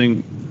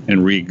rebuilding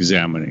and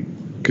re-examining,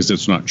 because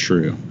it's not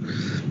true.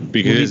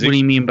 Because what do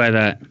you mean by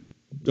that?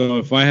 So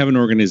if I have an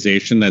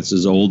organization that's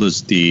as old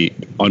as the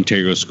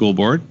Ontario School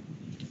Board,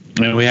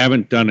 and we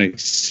haven't done a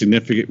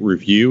significant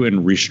review and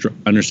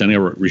understanding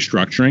of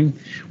restructuring,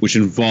 which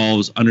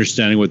involves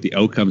understanding what the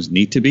outcomes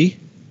need to be,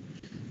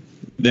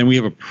 then we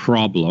have a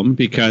problem,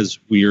 because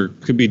we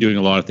could be doing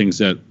a lot of things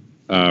that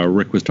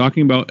Rick was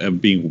talking about,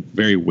 of being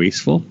very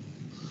wasteful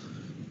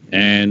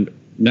and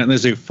not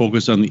necessarily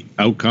focused on the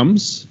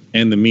outcomes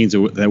and the means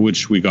at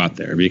which we got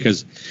there.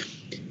 Because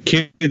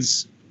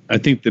kids, I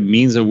think the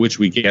means of which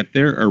we get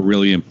there are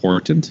really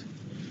important,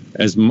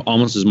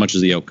 almost as much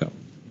as the outcome.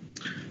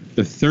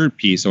 The third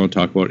piece I want to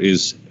talk about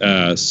is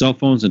cell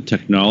phones and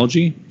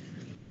technology.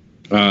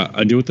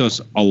 I deal with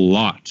this a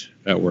lot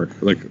at work.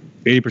 Like,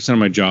 80% of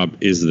my job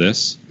is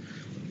this.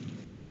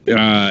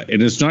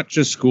 And it's not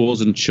just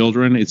schools and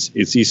children. It's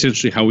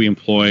essentially how we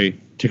employ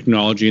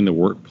technology in the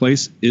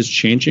workplace is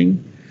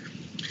changing.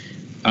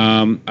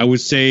 I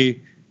would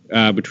say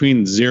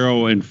between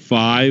 0 and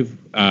 5,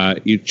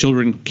 you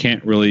children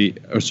can't really,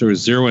 or sorry,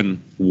 0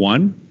 and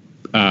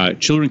 1,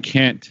 children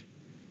can't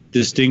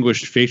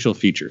distinguish facial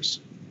features.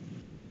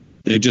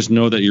 They just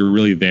know that you're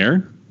really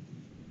there,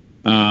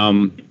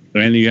 and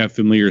you have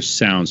familiar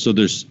sounds. So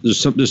there's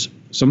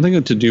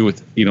something to do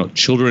with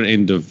children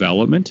in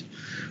development.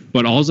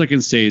 But all I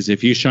can say is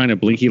if you shine a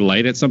blinky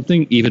light at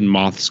something, even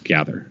moths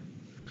gather.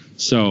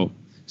 So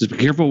just be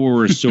careful where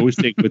we're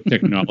associating with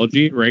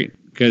technology, right?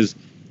 Because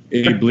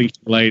a blinky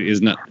light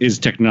is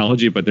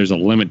technology, but there's a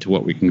limit to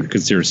what we can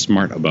consider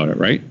smart about it,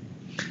 right?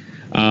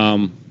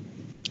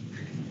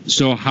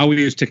 So how we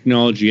use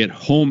technology at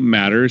home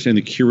matters, and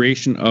the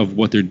curation of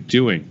what they're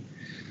doing.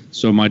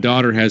 So my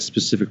daughter has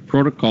specific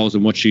protocols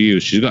in what she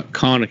uses. She's got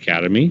Khan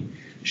Academy.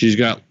 She's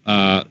got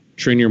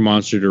Train Your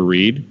Monster to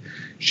Read.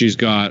 She's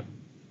got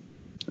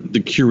the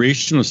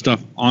curation of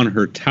stuff on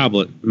her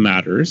tablet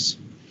matters.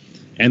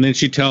 And then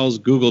she tells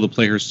Google to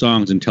play her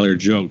songs and tell her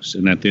jokes.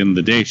 And at the end of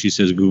the day, she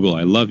says, Google,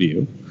 I love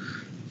you.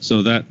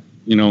 So that,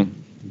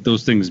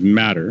 those things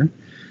matter.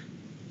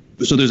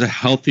 So there's a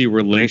healthy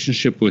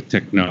relationship with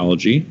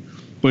technology.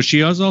 But she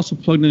has also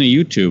plugged into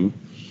YouTube.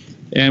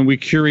 And we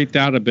curate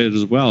that a bit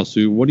as well.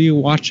 So what are you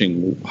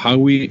watching? How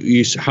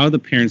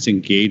the parents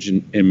engage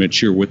and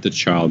mature with the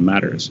child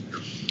matters.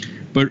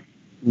 But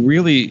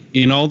really,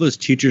 in all this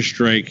teacher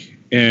strike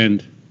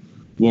and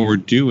what we're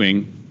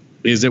doing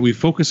is that we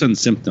focus on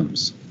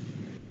symptoms.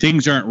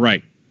 Things aren't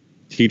right.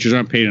 Teachers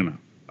aren't paid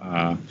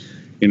enough.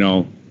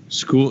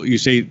 School. You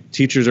say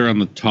teachers are on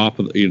the top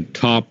of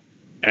top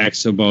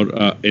X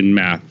about in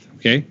math.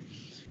 Okay,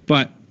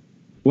 but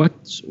what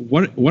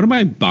am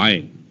I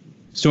buying?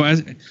 So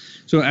as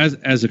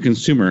a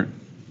consumer,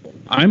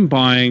 I'm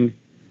buying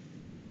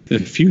the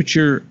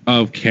future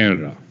of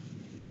Canada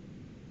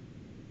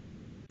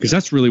because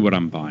that's really what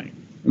I'm buying.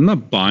 I'm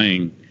not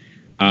buying.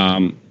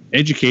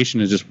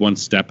 Education is just one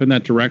step in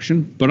that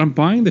direction, but I'm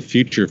buying the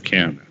future of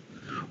Canada.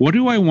 What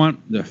do I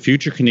want the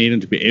future Canadian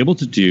to be able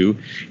to do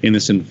in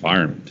this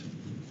environment?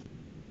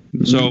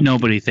 So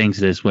nobody thinks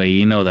this way.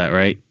 You know that,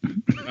 right?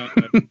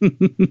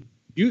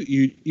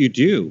 You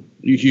do.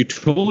 You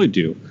totally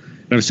do.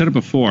 And I've said it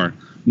before.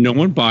 No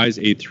one buys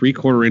a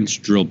 3/4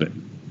 inch drill bit.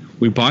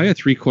 We buy a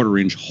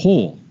 3/4 inch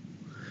hole.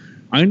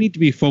 I need to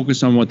be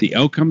focused on what the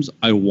outcomes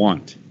I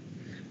want.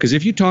 Because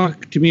if you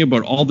talk to me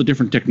about all the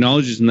different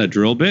technologies in that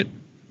drill bit,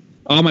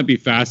 I might be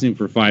fascinating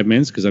for 5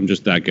 minutes because I'm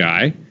just that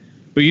guy.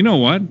 But you know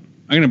what?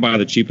 I'm going to buy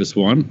the cheapest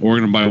one, or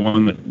I'm going to buy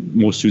one that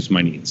most suits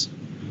my needs.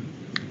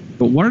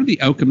 But what are the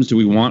outcomes do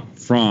we want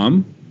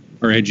from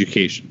our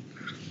education?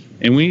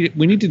 And we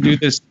need to do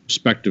this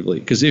respectively.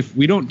 Because if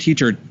we don't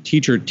teach our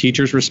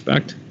teachers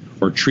respect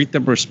or treat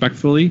them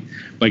respectfully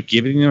by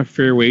giving them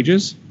fair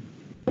wages,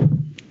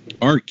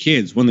 our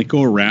kids, when they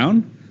go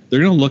around,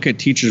 they're going to look at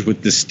teachers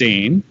with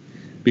disdain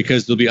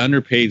because they'll be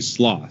underpaid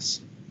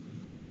sloths.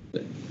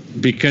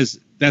 Because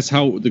that's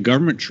how the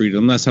government treats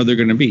them. That's how they're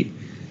going to be.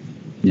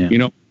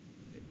 Yeah.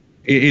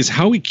 It is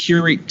how we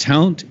curate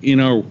talent in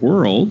our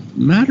world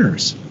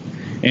matters.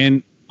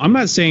 And I'm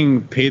not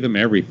saying pay them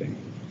everything,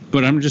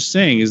 but I'm just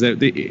saying is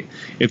that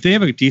if they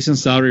have a decent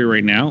salary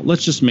right now,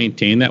 let's just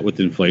maintain that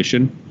with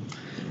inflation.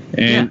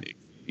 And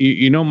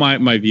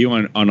my view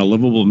on a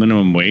livable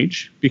minimum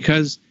wage,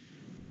 because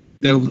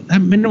that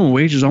minimum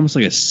wage is almost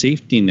like a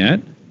safety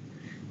net.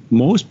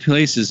 Most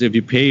places, if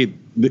you pay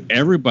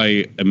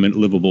everybody a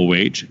livable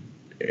wage,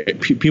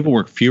 people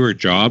work fewer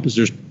jobs.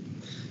 There's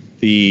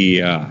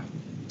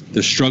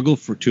the struggle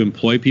to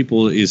employ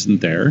people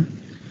isn't there.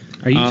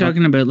 Are you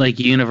talking about like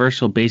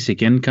universal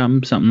basic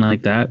income, something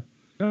like that?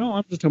 No,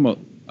 I'm just talking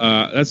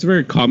about that's a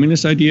very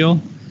communist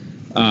ideal.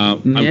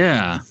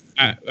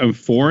 I'm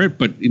for it,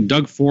 but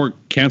Doug Ford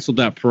canceled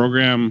that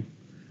program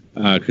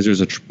because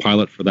there's a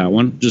pilot for that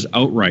one, just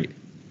outright,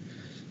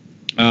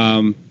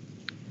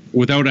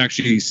 without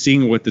actually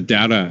seeing what the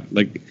data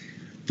like.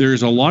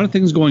 There's a lot of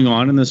things going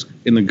on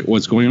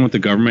what's going on with the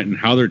government and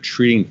how they're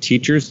treating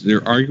teachers.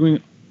 They're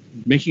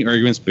making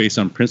arguments based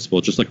on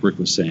principle, just like Rick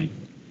was saying.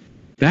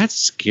 That's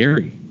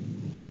scary.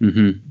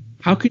 Mm-hmm.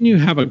 How can you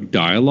have a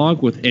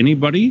dialogue with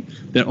anybody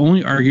that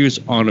only argues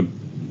on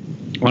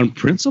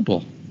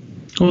principle?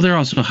 Well, they're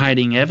also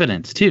hiding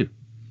evidence too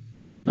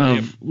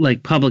of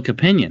like public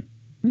opinion.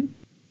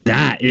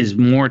 That is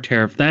more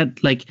terrifying.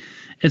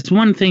 It's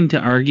one thing to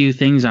argue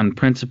things on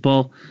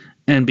principle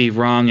and be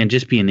wrong and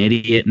just be an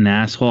idiot and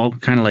asshole,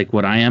 kind of like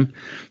what I am.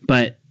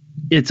 But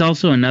it's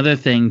also another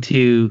thing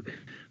to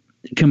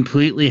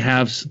completely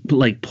have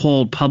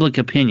polled public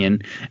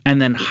opinion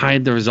and then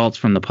hide the results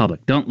from the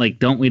public. Don't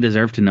we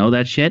deserve to know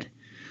that shit?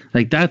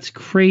 That's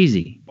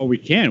crazy. Well, we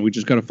can. We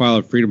just got to file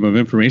a Freedom of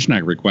Information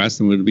Act request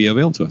and it would be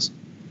available to us.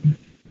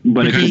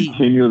 But it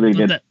continually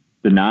gets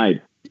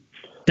denied.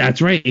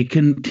 That's right. It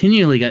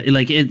continually got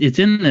it's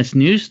in this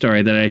news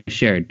story that I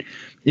shared.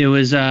 It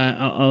was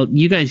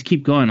you guys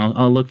keep going.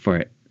 I'll look for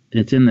it.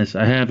 It's in this.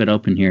 I have it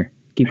open here.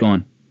 Keep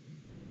going.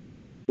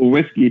 Well,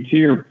 Whiskey, to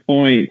your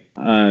point,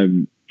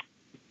 there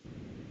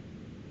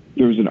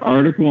was an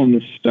article in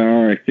the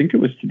Star, I think it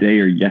was today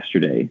or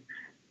yesterday,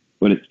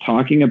 but it's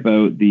talking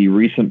about the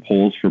recent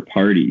polls for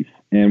parties.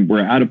 And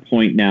we're at a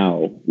point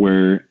now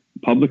where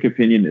public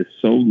opinion is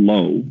so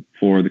low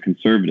for the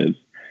Conservatives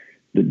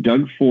that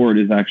Doug Ford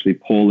is actually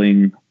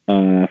polling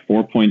 4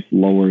 points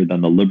lower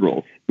than the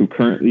Liberals, who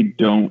currently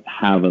don't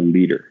have a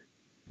leader.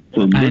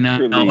 So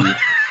literally,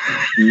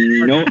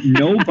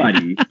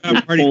 nobody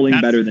is polling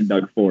better than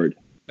Doug Ford.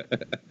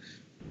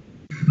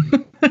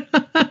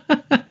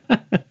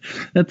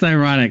 That's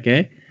ironic,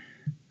 eh?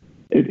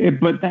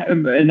 But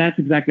that's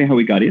exactly how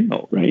we got in,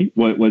 though, right?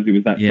 It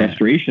was that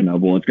frustration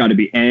of, well, it's got to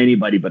be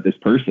anybody but this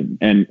person,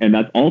 and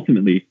that's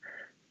ultimately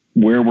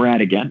where we're at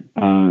again.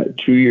 2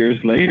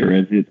 years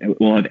later,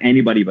 we'll have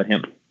anybody but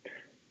him.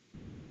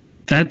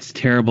 That's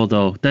terrible,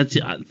 though. That's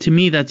to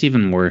me, that's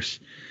even worse.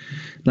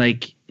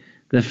 Like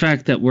the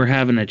fact that we're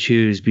having to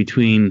choose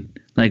between,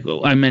 like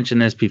I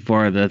mentioned this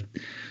before, that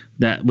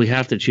we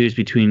have to choose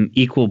between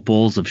equal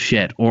bowls of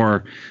shit,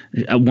 or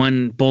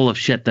one bowl of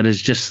shit that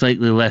is just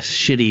slightly less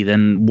shitty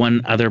than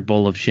one other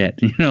bowl of shit.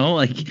 You know,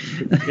 like.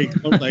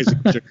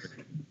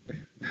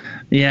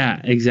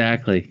 Yeah,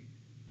 exactly.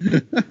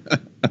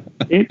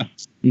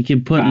 You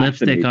can put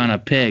lipstick on a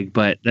pig,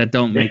 but that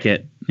don't make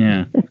it.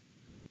 Yeah.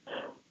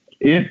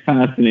 It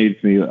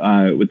fascinates me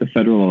with the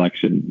federal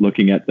election,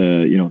 looking at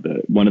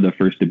the one of the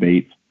first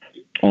debates.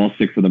 All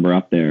 6 of them are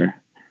up there.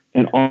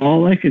 And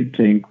all I could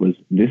think was,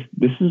 this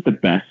is the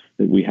best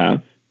that we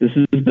have. These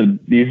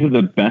are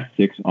the best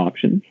 6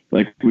 options.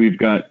 Like, we've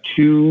got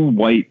 2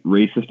 white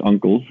racist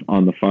uncles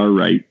on the far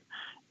right,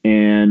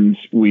 and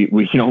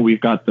we've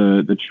got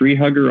the tree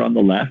hugger on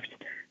the left,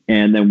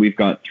 and then we've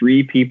got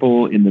 3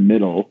 people in the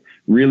middle,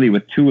 really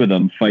with 2 of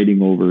them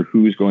fighting over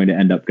who's going to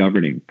end up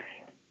governing.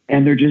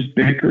 And they're just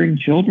bickering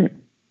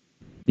children.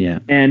 Yeah.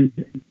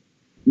 And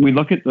we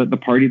look at the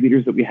party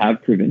leaders that we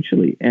have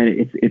provincially, and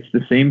it's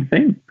the same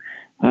thing.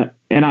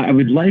 And I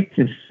would like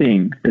to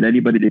think that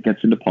anybody that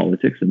gets into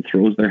politics and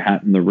throws their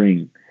hat in the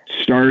ring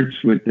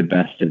starts with the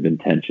best of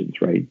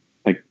intentions, right?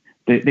 Like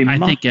they I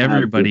think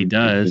everybody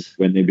does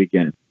when they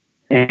begin.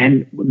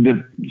 And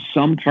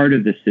some part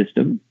of the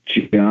system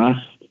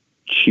just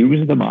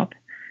chews them up,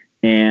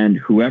 and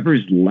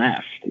whoever's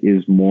left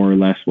is more or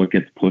less what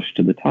gets pushed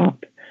to the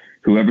top.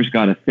 Whoever's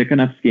got a thick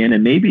enough skin,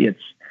 and maybe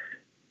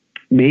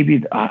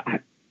they're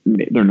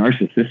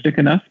narcissistic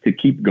enough to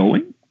keep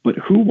going. But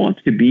who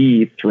wants to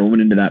be thrown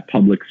into that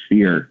public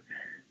sphere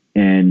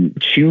and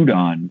chewed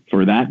on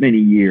for that many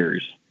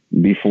years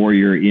before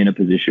you're in a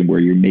position where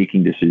you're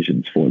making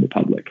decisions for the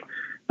public?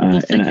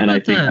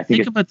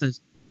 Think about this.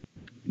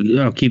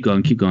 Oh, keep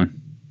going.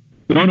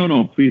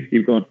 No, please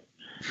keep going.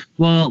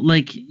 Well,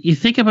 like, you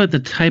think about the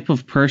type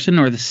of person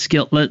or the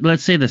skill,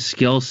 let's say the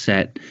skill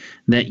set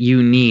that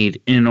you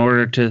need in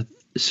order to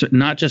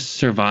not just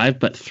survive,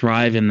 but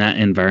thrive in that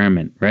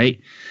environment, right?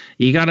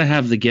 You got to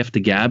have the gift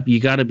of gab. You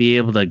got to be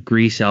able to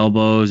grease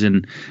elbows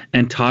and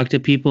talk to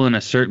people in a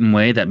certain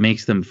way that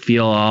makes them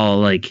feel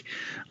all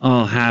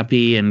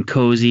happy and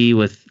cozy,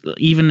 with,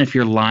 even if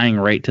you're lying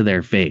right to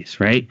their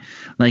face, right?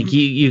 Like,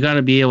 you got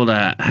to be able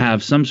to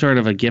have some sort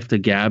of a gift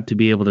of gab to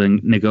be able to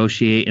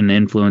negotiate and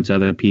influence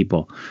other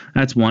people.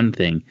 That's one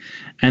thing.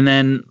 And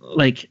then,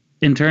 like,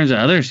 in terms of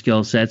other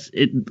skill sets,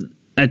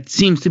 that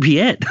seems to be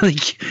it.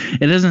 Like,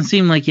 it doesn't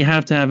seem like you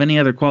have to have any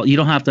other quality. You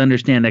don't have to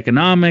understand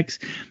economics.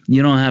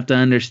 You don't have to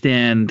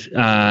understand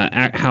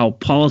how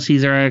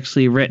policies are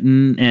actually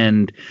written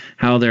and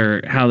how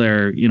they're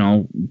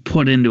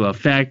put into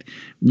effect.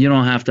 You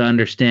don't have to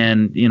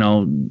understand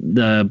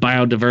the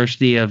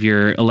biodiversity of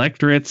your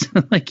electorates.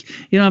 Like,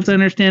 you don't have to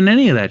understand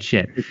any of that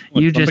shit.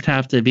 You just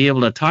have to be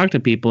able to talk to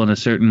people in a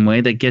certain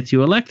way that gets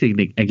you elected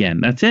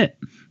again. That's it.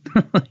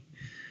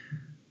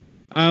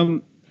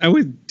 I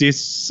would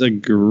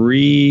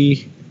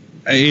disagree.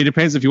 It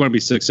depends if you want to be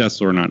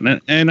successful or not.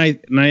 And I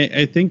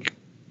think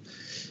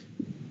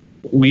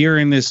we are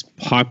in this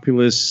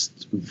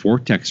populist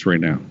vortex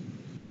right now.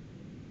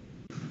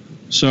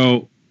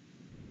 So,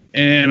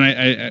 and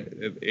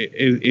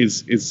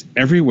it's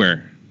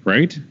everywhere,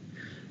 right?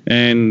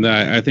 And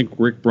I think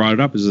Rick brought it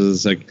up.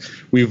 Is like,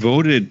 we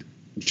voted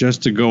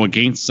just to go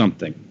against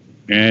something,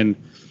 and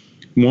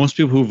most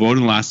people who voted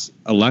in the last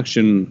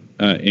election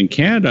in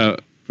Canada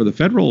for the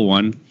federal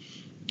one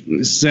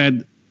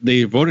said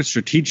they voted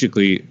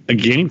strategically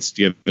against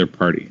the other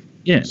party.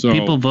 Yeah, so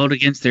people vote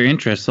against their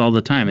interests all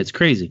the time. It's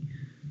crazy.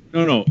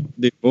 No,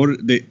 they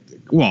voted. They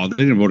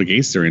didn't vote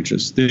against their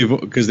interests. They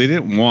vote because they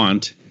didn't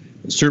want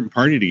a certain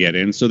party to get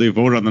in, so they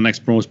voted on the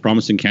next most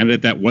promising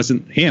candidate that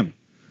wasn't him.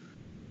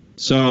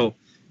 So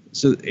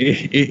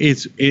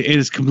it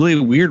is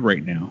completely weird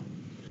right now.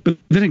 But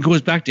then it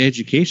goes back to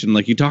education.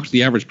 Like, you talk to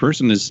the average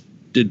person,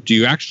 do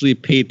you actually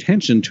pay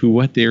attention to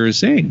what they're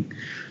saying?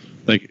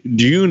 Like,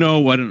 do you know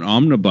what an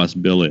omnibus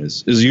bill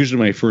is usually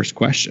my first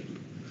question.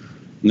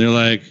 And they're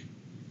like,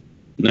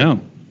 no,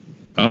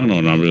 I don't know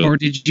what an omnibus. Or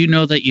did you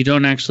know that you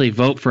don't actually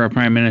vote for a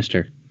prime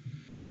minister?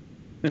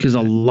 Because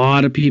a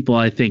lot of people,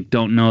 I think,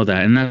 don't know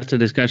that. And that's a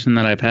discussion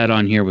that I've had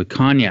on here with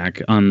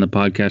Cognac on the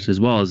podcast as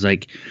well. Is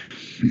like,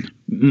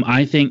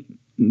 I think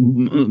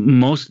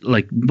most,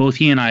 like both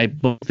he and I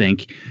both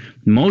think,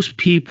 most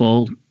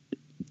people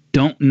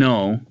don't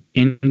know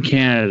in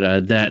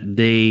Canada that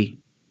they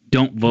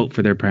don't vote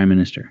for their prime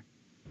minister.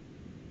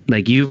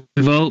 Like, you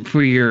vote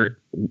for your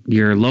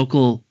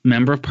local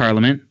member of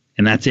parliament,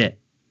 and that's it.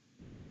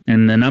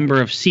 And the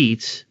number of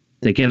seats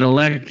that get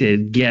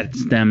elected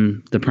gets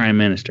them the prime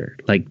minister.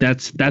 Like,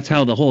 that's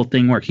how the whole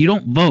thing works. You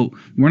don't vote.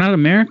 We're not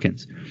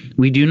Americans.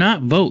 We do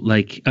not vote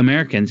like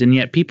Americans, and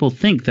yet people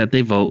think that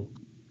they vote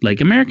like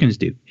Americans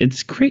do.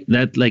 It's crazy.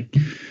 That, like,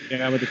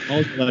 Yeah,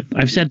 but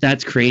I've said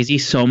that's crazy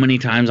so many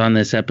times on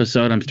this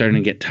episode. I'm starting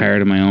to get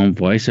tired of my own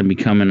voice. I'm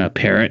becoming a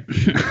parrot.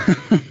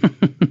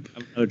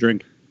 Have another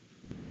drink.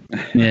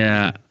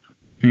 Yeah,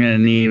 I'm gonna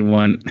need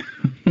one.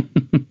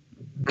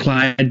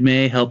 Clyde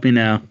May, help me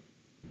now.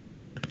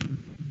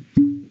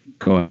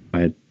 Go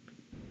ahead.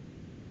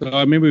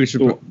 So maybe we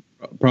should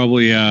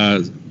probably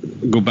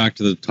go back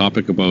to the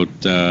topic about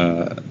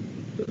the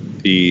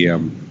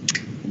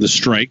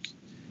strike.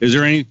 Is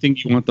there anything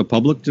you want the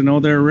public to know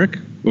there, Rick,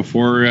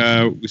 before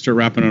we start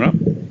wrapping it up?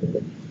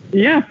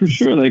 Yeah, for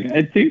sure. Like,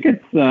 I think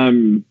it's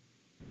you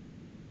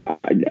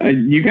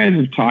guys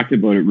have talked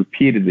about it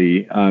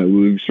repeatedly.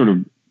 We've sort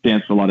of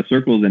danced a lot of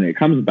circles, and it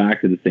comes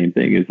back to the same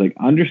thing: is like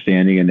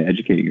understanding and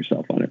educating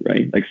yourself on it,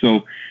 right? Like,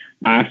 so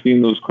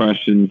asking those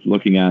questions,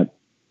 looking at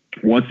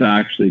what's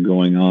actually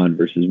going on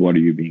versus what are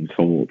you being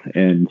told.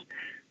 And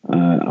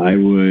I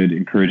would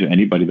encourage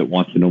anybody that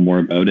wants to know more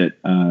about it.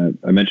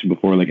 I mentioned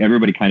before, like,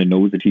 everybody kind of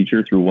knows the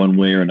teacher through one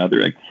way or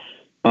another. Like,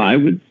 I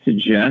would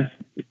suggest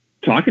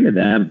talking to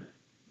them.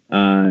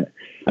 I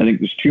think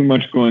there's too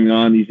much going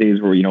on these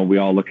days where, we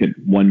all look at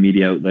one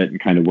media outlet and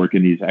kind of work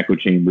in these echo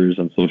chambers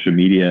on social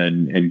media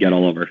and get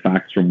all of our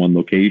facts from one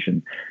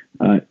location.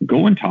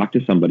 Go and talk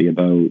to somebody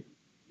about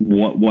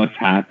what's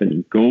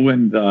happening. Go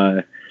and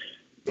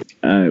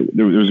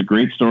there was a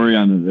great story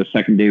on the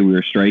second day we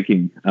were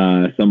striking.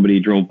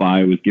 Somebody drove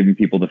by, was giving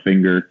people the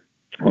finger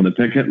on the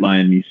picket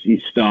line. He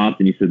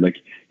stopped and he said, like,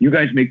 you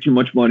guys make too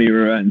much money.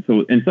 And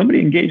somebody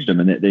engaged him,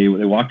 and they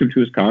walked him to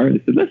his car and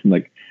they said, listen,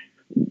 like,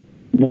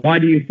 why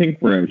do you think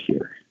we're out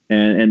here?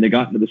 And they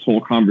got into this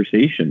whole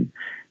conversation,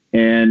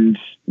 and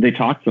they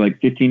talked for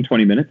like 15,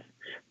 20 minutes.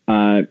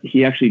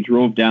 He actually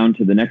drove down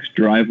to the next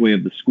driveway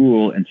of the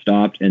school and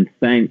stopped and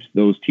thanked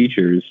those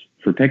teachers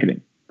for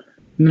picketing.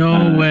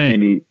 No way.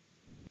 And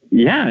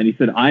he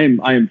said, I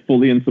am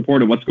fully in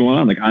support of what's going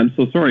on. Like, I'm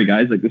so sorry,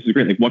 guys. Like, this is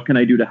great. Like, what can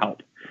I do to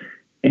help?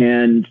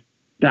 And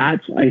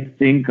that's, I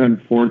think,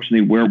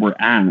 unfortunately, where we're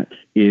at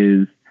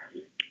is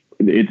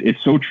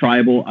it's so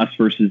tribal, us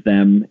versus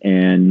them,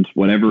 and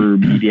whatever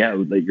media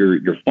outlet you're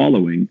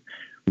following,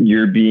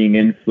 you're being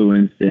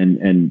influenced,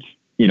 and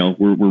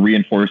we're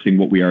reinforcing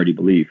what we already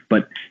believe.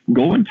 But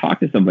go and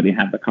talk to somebody,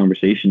 have that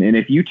conversation. And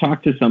if you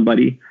talk to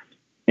somebody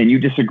and you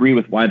disagree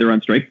with why they're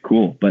on strike,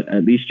 cool. But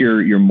at least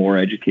you're more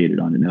educated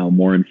on it now,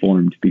 more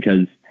informed,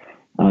 because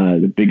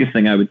the biggest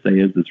thing I would say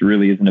is this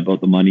really isn't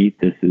about the money.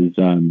 This is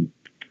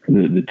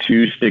the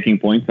two sticking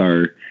points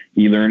are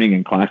e-learning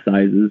and class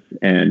sizes.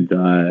 And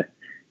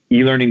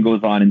e-learning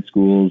goes on in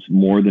schools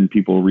more than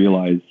people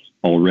realize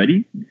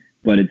already,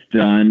 but it's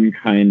done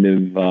kind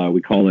of,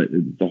 we call it,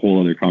 it's a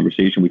whole other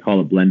conversation. We call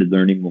it blended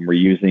learning when we're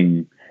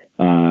using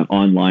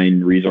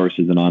online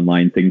resources and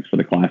online things for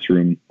the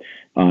classroom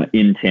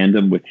in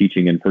tandem with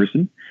teaching in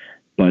person.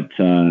 But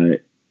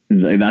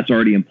that's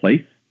already in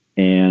place.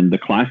 And the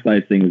class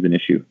size thing is an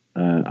issue.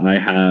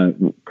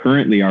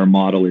 Currently our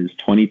model is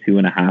 22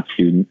 and a half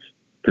students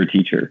per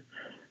teacher.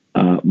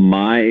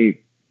 My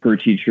per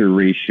teacher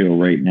ratio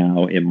right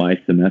now in my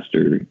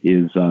semester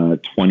is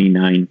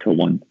 29 to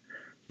 1.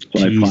 So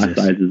I have class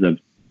sizes of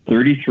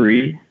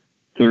 33,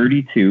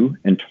 32,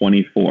 and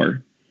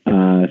 24.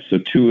 So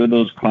two of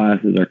those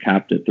classes are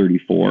capped at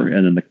 34,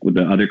 and then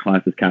the other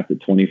class is capped at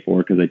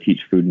 24 because I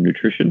teach food and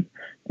nutrition,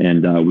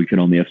 and we can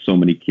only have so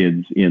many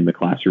kids in the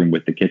classroom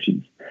with the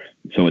kitchens.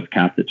 So it's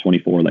capped at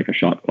 24 like a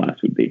shop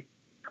class would be.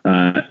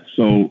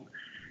 So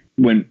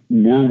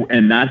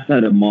and that's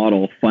at a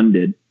model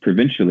funded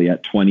provincially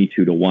at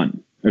 22 to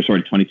 1, or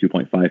sorry,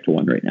 22.5 to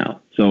 1 right now.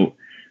 So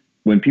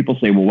when people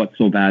say, well, what's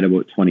so bad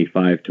about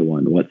 25 to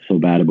 1? What's so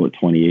bad about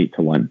 28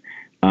 to 1?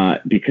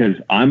 Because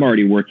I'm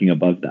already working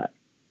above that.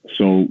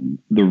 So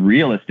the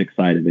realistic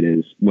side of it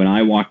is when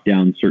I walk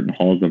down certain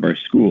halls of our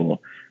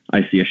school,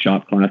 I see a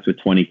shop class with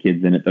 20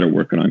 kids in it that are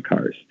working on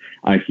cars.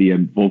 I see a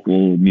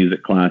vocal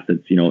music class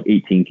that's,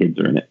 18 kids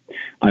are in it.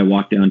 I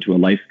walk down to a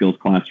life skills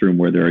classroom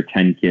where there are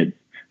 10 kids.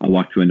 I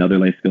walk to another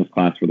life skills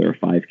class where there are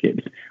 5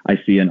 kids. I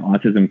see an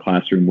autism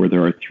classroom where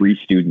there are 3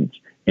 students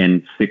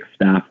and 6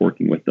 staff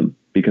working with them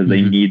because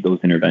they need those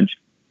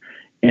interventions.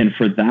 And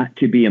for that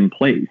to be in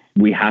place,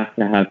 we have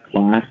to have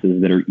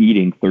classes that are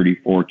eating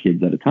 34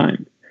 kids at a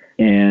time.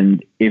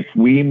 And if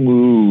we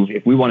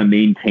want to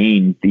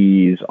maintain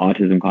these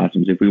autism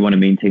classrooms, if we want to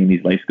maintain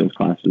these life skills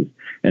classes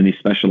and these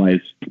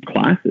specialized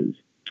classes,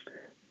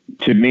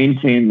 to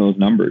maintain those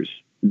numbers,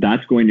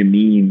 that's going to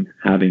mean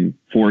having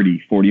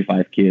 40,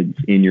 45 kids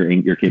in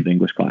your kids'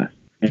 English class.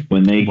 And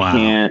when they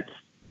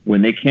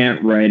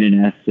can't write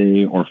an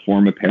essay or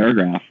form a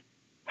paragraph,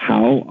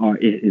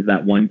 is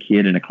that one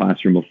kid in a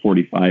classroom of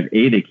 45?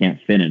 They can't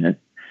fit in it.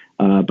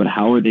 But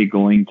how are they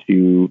going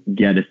to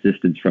get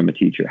assistance from a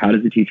teacher? How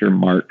does the teacher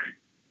mark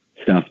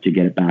stuff to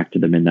get it back to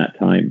them in that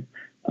time?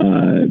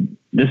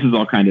 This is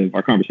all kind of,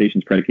 our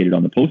conversation's predicated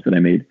on the post that I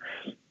made.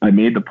 I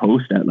made the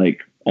post at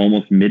like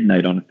almost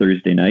midnight on a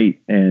Thursday night,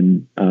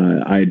 and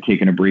I had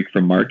taken a break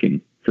from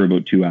marking for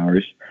about 2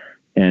 hours.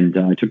 And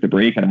I took the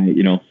break, and I,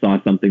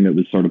 saw something that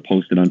was sort of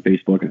posted on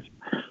Facebook.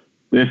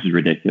 This is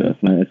ridiculous.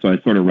 And so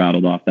I sort of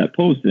rattled off that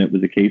post, and it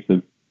was a case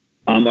of,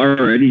 I'm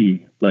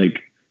already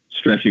like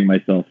stretching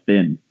myself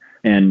thin,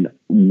 and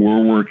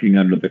we're working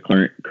under the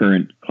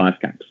current class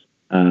caps.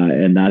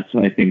 And that's,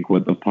 I think,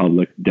 what the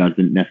public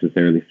doesn't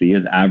necessarily see,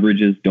 is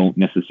averages don't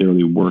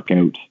necessarily work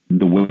out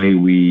the way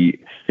we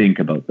think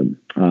about them.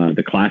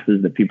 The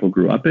classes that people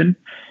grew up in,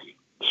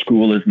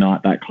 school is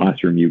not that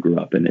classroom you grew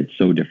up in. It's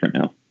so different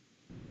now.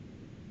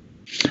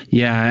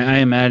 Yeah, I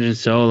imagine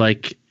so.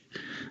 Like,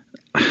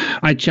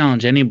 I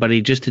challenge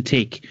anybody just to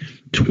take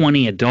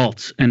 20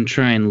 adults and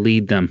try and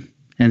lead them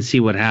and see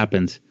what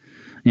happens.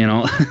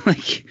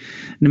 Like,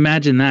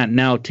 imagine that.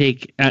 Now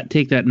take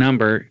that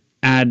number,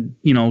 add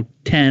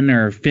 10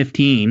 or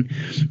 15,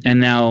 and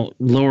now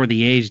lower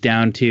the age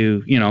down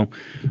to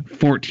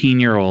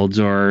 14-year-olds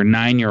or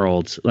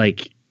 9-year-olds.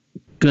 Like,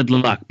 good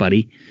luck,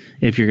 buddy,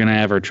 if you're gonna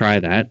ever try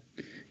that.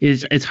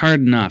 It's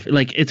hard enough.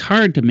 Like, it's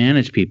hard to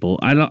manage people.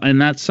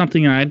 And that's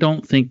something I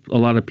don't think a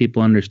lot of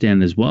people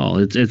understand as well.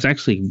 It's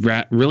actually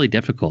really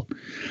difficult.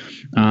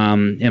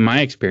 In my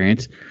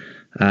experience,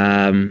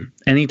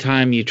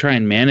 anytime you try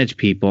and manage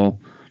people,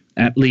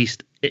 at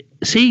least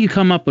say you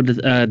come up with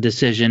a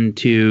decision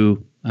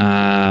to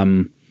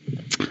say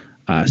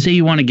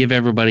you want to give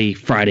everybody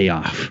Friday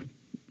off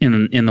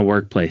in the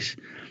workplace.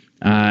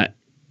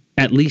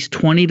 At least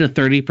 20 to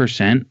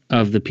 30%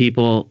 of the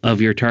people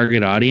of your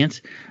target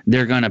audience,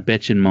 they're going to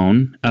bitch and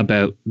moan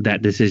about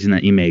that decision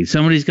that you made.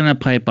 Somebody's going to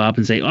pipe up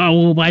and say, oh,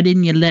 well, why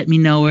didn't you let me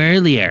know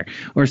earlier?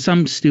 Or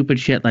some stupid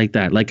shit like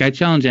that. Like, I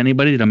challenge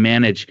anybody to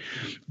manage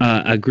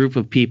a group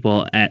of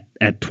people at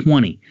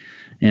 20,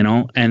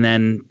 and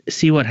then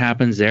see what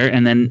happens there.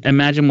 And then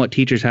imagine what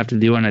teachers have to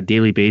do on a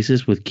daily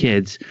basis with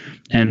kids.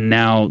 And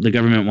now the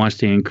government wants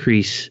to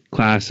increase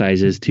class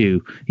sizes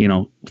to,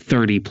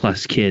 30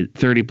 plus kids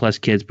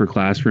per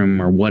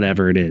classroom or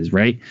whatever it is,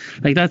 right?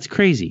 Like, that's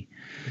crazy.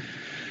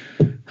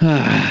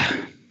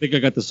 I think I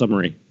got the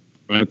summary.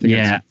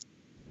 Yeah.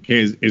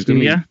 Okay, it's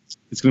going to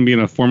be in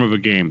a form of a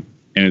game,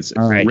 and it's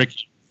all right. Rick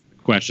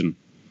question.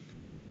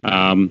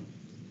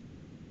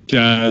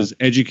 Does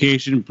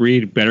education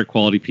breed better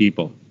quality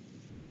people?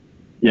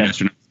 Yes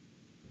or no?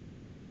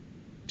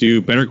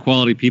 Do better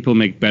quality people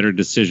make better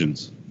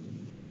decisions?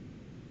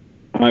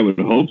 I would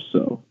hope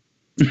so.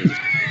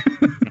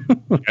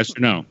 Yes or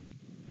no?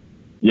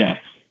 Yes.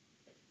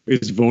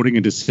 Is voting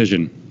a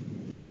decision?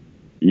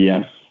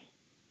 Yes.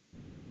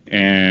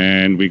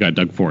 And we got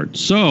Doug Ford.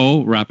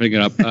 So, wrapping it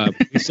up.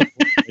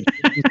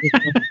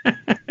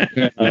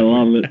 I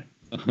love it.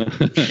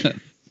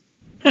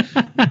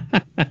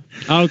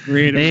 How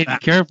creative! Hey,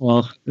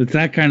 careful! It's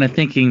that kind of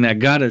thinking that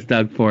got us,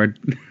 Doug Ford.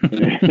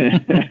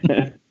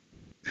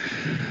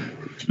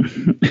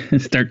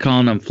 Start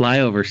calling them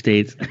flyover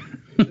states.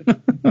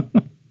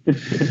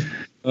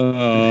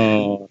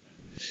 Oh.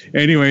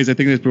 Anyways, I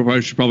think this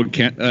should probably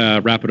can't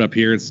wrap it up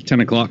here. It's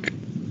 10 o'clock.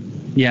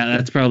 Yeah,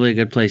 that's probably a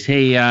good place.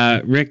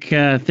 Hey, Rick,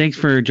 thanks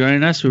for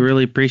joining us. We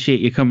really appreciate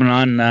you coming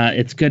on.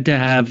 It's good to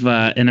have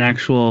an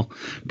actual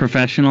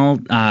professional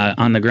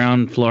on the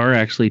ground floor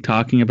actually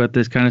talking about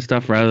this kind of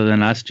stuff rather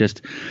than us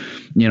just,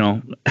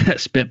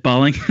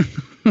 spitballing.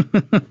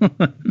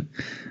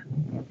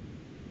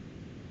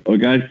 Well,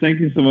 guys, thank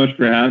you so much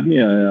for having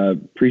me. I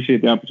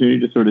appreciate the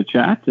opportunity to sort of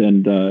chat,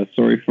 and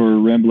sorry for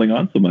rambling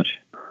on so much.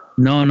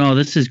 No,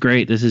 this is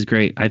great. This is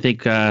great. I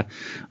think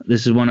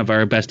this is one of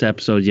our best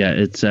episodes yet.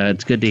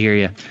 It's good to hear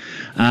you.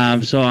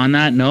 So on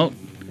that note,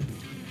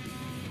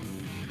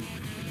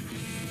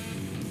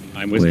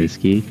 I'm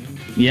Whiskey.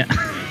 Yeah.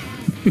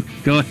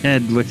 Go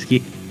ahead,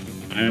 Whiskey.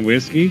 I'm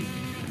Whiskey.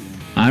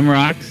 I'm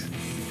Rocks.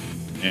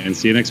 And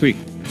see you next week.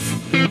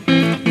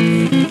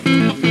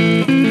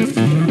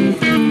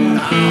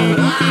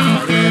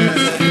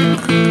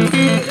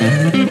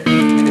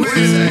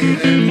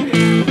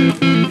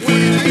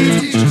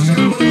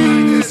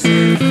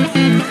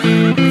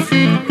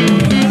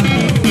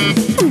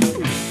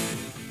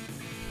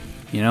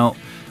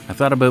 I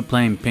thought about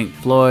playing Pink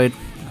Floyd,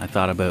 I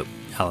thought about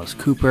Alice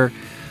Cooper,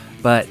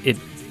 but it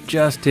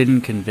just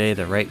didn't convey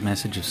the right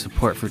message of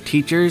support for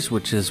teachers,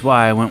 which is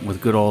why I went with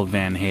good old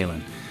Van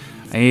Halen.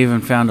 I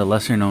even found a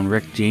lesser-known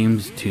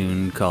RichJames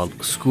tune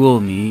called School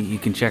Me. You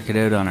can check it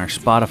out on our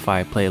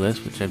Spotify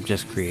playlist, which I've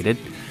just created.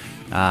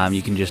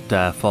 You can just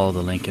follow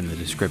the link in the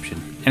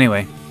description.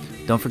 Anyway,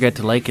 don't forget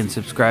to like and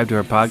subscribe to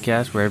our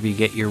podcast wherever you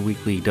get your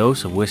weekly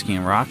dose of Whiskey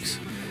and Rocks.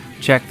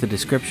 Check the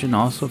description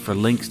also for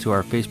links to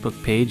our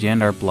Facebook page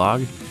and our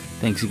blog.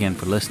 Thanks again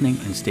for listening,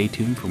 and stay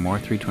tuned for more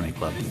 320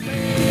 Club.